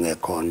nje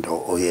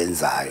kungekhonto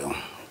oyenzayo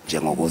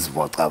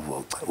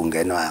njengokuzivocavoca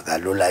ungenwa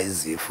kalula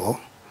izifo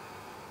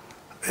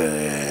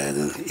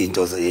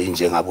into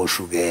njengabo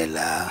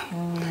shukela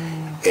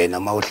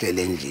noma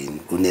uhlele endlini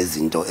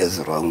kunezinto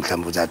ezwrong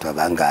mhlawumbe uthathwa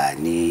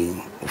abangani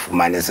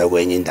ufumane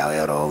sekwenye indawo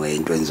errong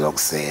into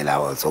enzokusela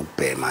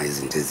ozokubhema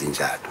izinto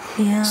ezinjalo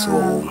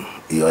so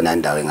iyona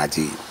ndawo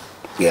engathi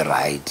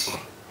right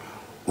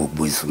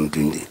ukubuyisa umuntu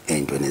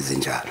entweni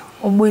ezinjalo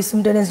ubuyisa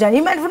umuntu ezinjalo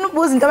imali ufuna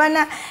ukubuza into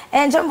abana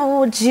njengoba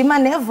ujima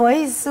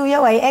nevoice uye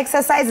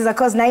wayi-exercises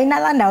because nayo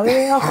inala ndawo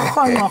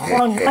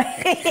yohonqo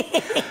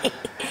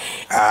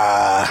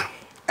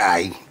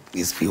hayi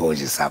isiphiwo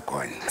nje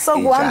sakhona so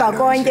kuhamba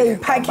konke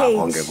ipackage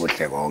konke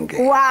kuhle konke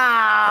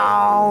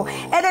wow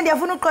and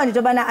ndiyafuna uqonda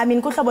into bana I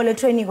mean kuhlobo le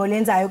training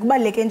olenzayo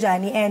kubaleke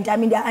njani and I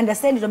mean I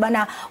understand into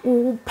bana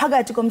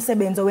uphakathi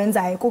komsebenzi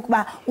owenzayo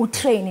kukuba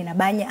utrain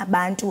nabanye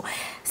abantu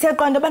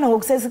siyaqonda bana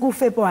ngokusesi ku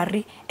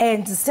February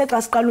and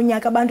sixa siqala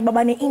unyaka abantu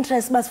babane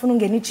interest basifuna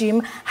ungena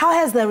i-gym how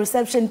has the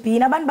reception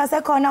been abantu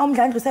basekhona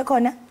umdlandla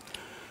usekhona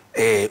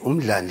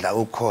umdlandla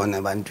ukhona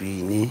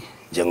abantwini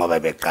njengoba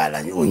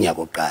beqala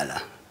unyaka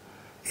oqala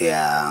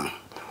yeah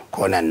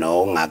khona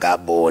no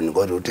ngakaboni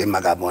kodwa uthi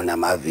makabona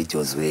ama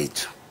videos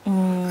wethu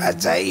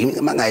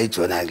athi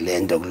mangayijona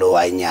kulento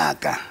kulowa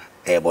inyaka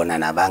ebona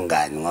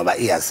nabangani ngoba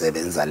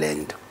iyasebenza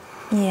lento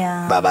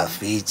yeah baba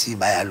fit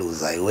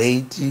bayaluza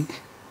iweight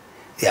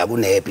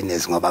yakune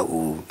happiness ngoba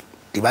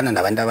dibana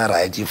nabantu aba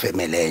right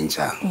ifamily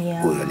entsha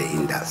kuyo le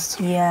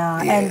industry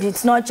and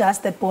it's not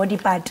just the body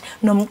but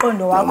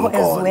nomqondo wakho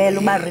as well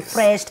uba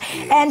refreshed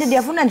and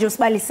ndiyafuna nje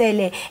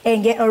usibalisele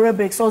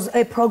ngeaerobics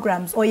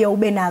programs oye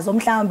ube nazo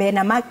mhlawumbe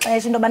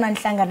namaxesha into bana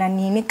nihlangana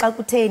nini xa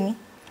kutheni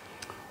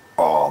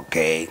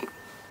okay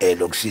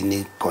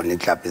lokishini khona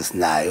iclub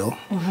esinayo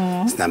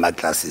sinama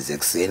classes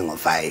ekseni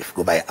ngo5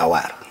 kuba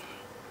i-hour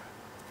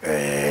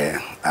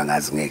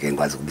angazi ngeke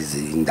ngikwazi kubiza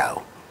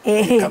indawo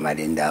igama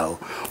lendawo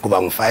kuba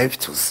ngo5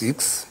 to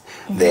 6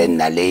 then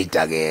na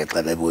later ke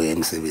xa bebuye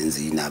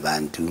emsebenzini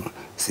abantu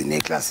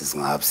sine classes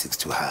ngo6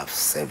 to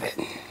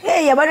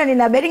 7 yabona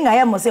nina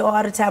belingaya mose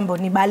OR Tambo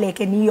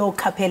nibaleke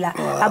niyokhaphela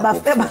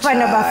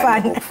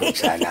abafana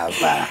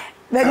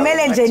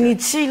bekumele nje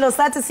nichilo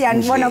sathi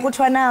siyanibona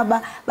kuthiwa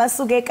naba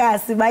basuke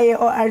ekasi baye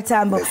OR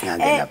Tambo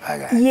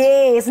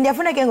yes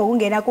ndiyafuna ke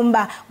ngokungena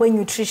kumba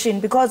we-nutrition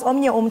because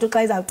omnye umuntu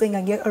xa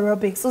izawucinga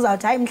nge-aerobics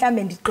uzawuthi hayi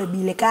mhlambe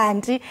ndiqebile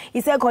kanti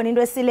isekhona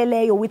into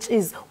esileleyo which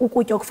is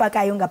ukutya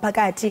okufakayo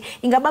ngaphakathi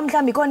ingaba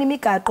mhlambe ikhona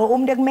imigaqo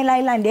umuntu ekumele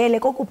ayilandele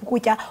kokuphi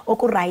ukutya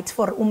oku-right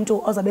for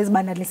umuntu ozabe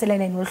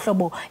ezibandakaliselene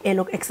nohlobo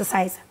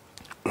loku-exercise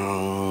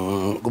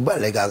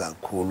kubaluleka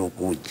kakhulu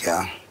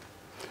ukutya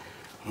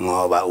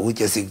ngoba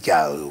ukutya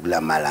sikutyayo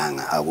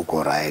kulamalanga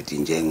akukho right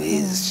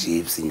njengezi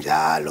chips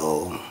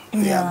njalo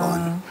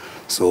uyabona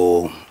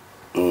so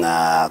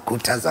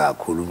ngakhuthaza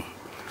kakhulu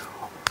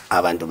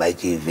abantu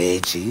batye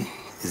iveji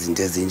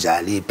izinto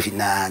ezinjalo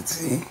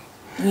ipeanuts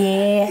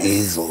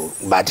izo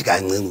bathi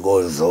kancinci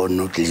kozo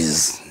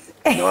noodles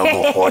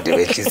nokukhode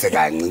behlise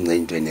kancinci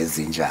entweni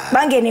ezinjalo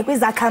bangene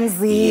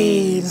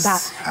kwizakhamzimba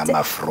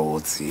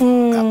ama-fruits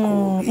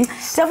kakhulu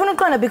siyafuna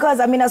uqonda because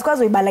I mean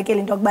asikwazi uyibalekela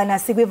into yokubana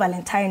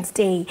sikwi-Valentine's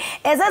Day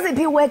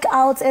ezaziphi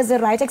workouts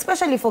ezi-right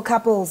especially for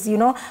couples you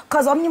know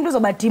because omnye umuntu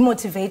uzoba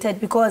demotivated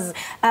because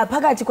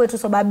phakathi kwethu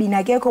sobabini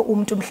akekho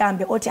umuntu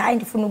mhlambe othi hayi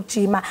ndifuna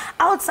ukujima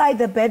outside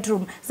the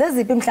bedroom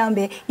zeziphi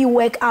mhlambe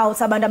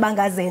i-workouts abantu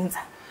abangazenza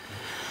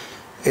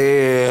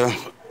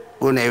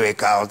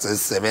kune-workouts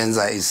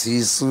ezisebenza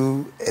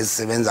isisu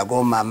ezisebenza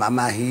komama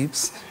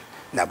ama-hips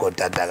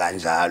nakotata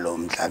kanjalo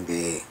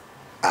mhlambe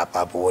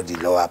upper body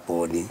lower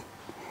body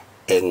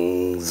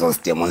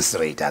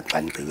engizozidemonstrate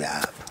xa ndigqibe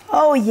apha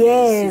oh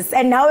yes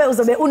and nawe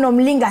uzobe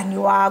unomlingani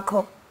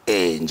wakho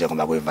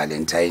njengoba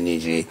kwi-Valentine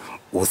nje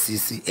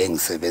usisi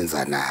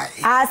engisebenza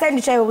naye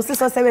senditshayo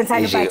usisi osebenza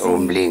nje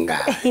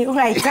umlingani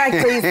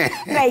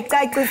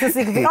ungayicacisi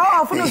sikuvile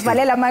ufuna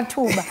uzivalela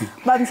amathuba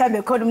ba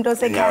mhlambe khona umuntu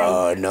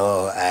osekhaya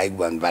no hayi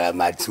kuba ngivala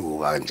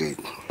amathuba nje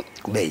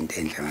kube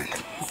into enhle manje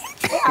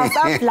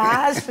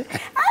awusablash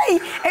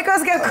hayi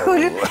enkosi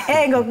kakhulu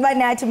ngokuba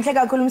nathi mhle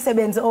kakhulu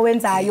umsebenzi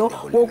owenzayo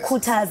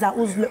wokukhuthaza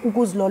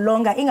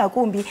ukuzilolonga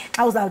ingakumbi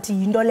xa uzawuthi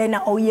yinto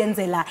lena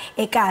oyenzela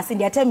ekasi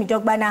ndiyathemba into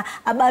yokubana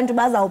abantu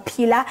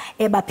bazawuphila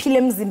baphile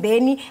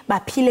emzimbeni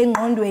baphile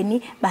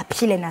engqondweni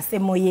baphile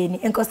nasemoyeni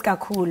enkosi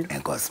kakhulu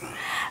enkosi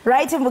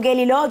right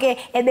mbukeli lo ke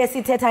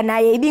ebesithetha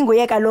naye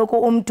ibinguye kaloku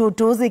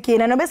umduduzi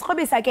kina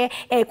nobesiqhobisa ke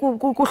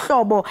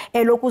kuhlobo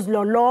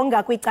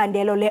lokuzilolonga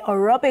kwicandelo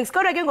le-aerobics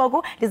kodwa ke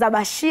ngoku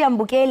ndizabashiya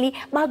mbukeli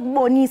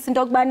bakubonisa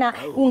into yokubana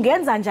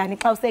ungenza njani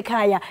xa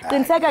usekhaya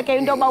qiniseka ke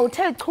into yoba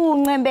uthe chu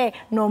uncembe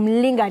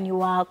nomlingani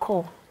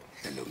wakho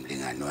lo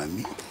mlingani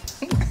wami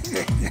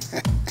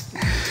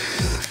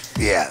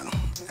yeah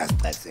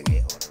asicacise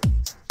nge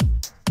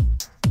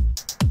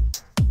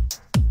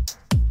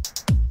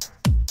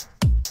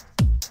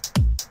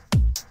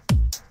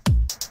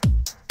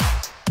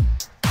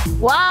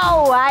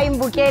wow hayi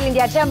mbukeli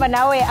ndiyathemba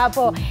nawe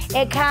apho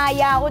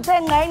ekhaya uthe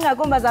nqa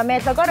kumba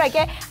zamehlo kodwa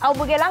ke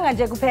awubukelanga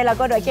nje kuphela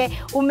kodwa ke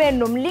ume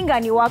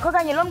nomlingani wakho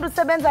okanye lo muntu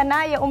usebenza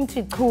naye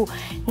umthi chu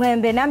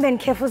ncembe nambe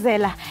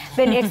ndikhefuzela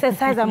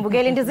beni-exercise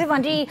mbukeli ndiziva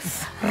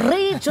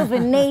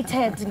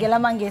ndi-rejuvenated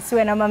ngelamangesi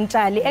wena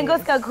mamtshali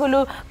enkosi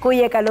kakhulu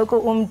kuye kaloku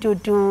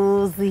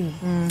umduduzi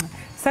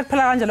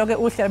sekuphela kanjalo ke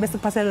uhlelo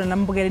besikuphaselela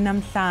nambukeli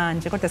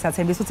namhlanje kodwa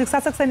siyathembisa ukuthi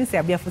kusasa kuseni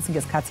siyabuya futhi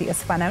ngesikhathi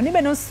esifanayo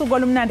nibe nosuku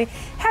olumnandi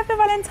happy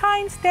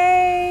Valentine's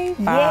Day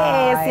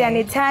yes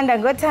siyanithanda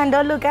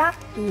ngothando luka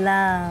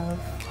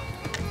love